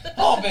 that's right.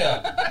 Oh,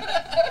 Bill.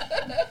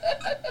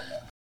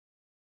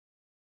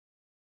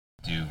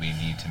 Do we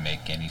need to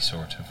make any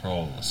sort of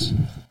rolls?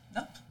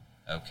 No.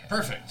 Okay.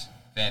 Perfect.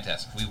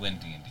 Fantastic. We win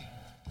D&D.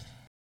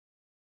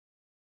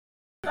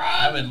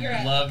 I would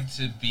love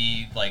to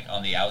be like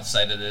on the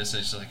outside of this.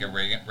 It's just like a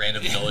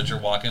random villager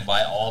walking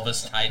by, all of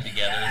us tied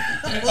together,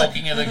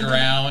 poking at the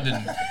ground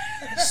and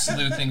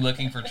sleuthing,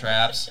 looking for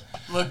traps.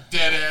 Look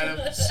dead at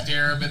him,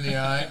 stare him in the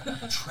eye.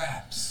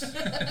 Traps.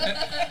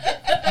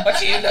 What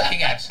are you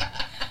looking at?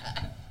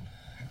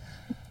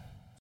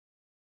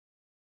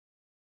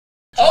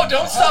 Oh,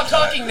 don't stop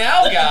talking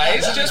now,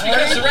 guys, just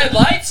because the red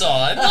light's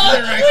on.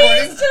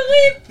 Please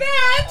delete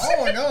that.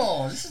 Oh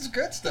no, this is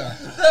good stuff.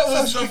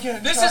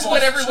 This is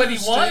what everybody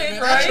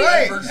wanted, right?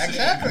 That's right.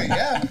 Exactly.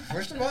 Yeah.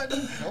 Push the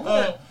button.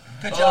 Over it.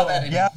 Good job, Eddie. Yeah.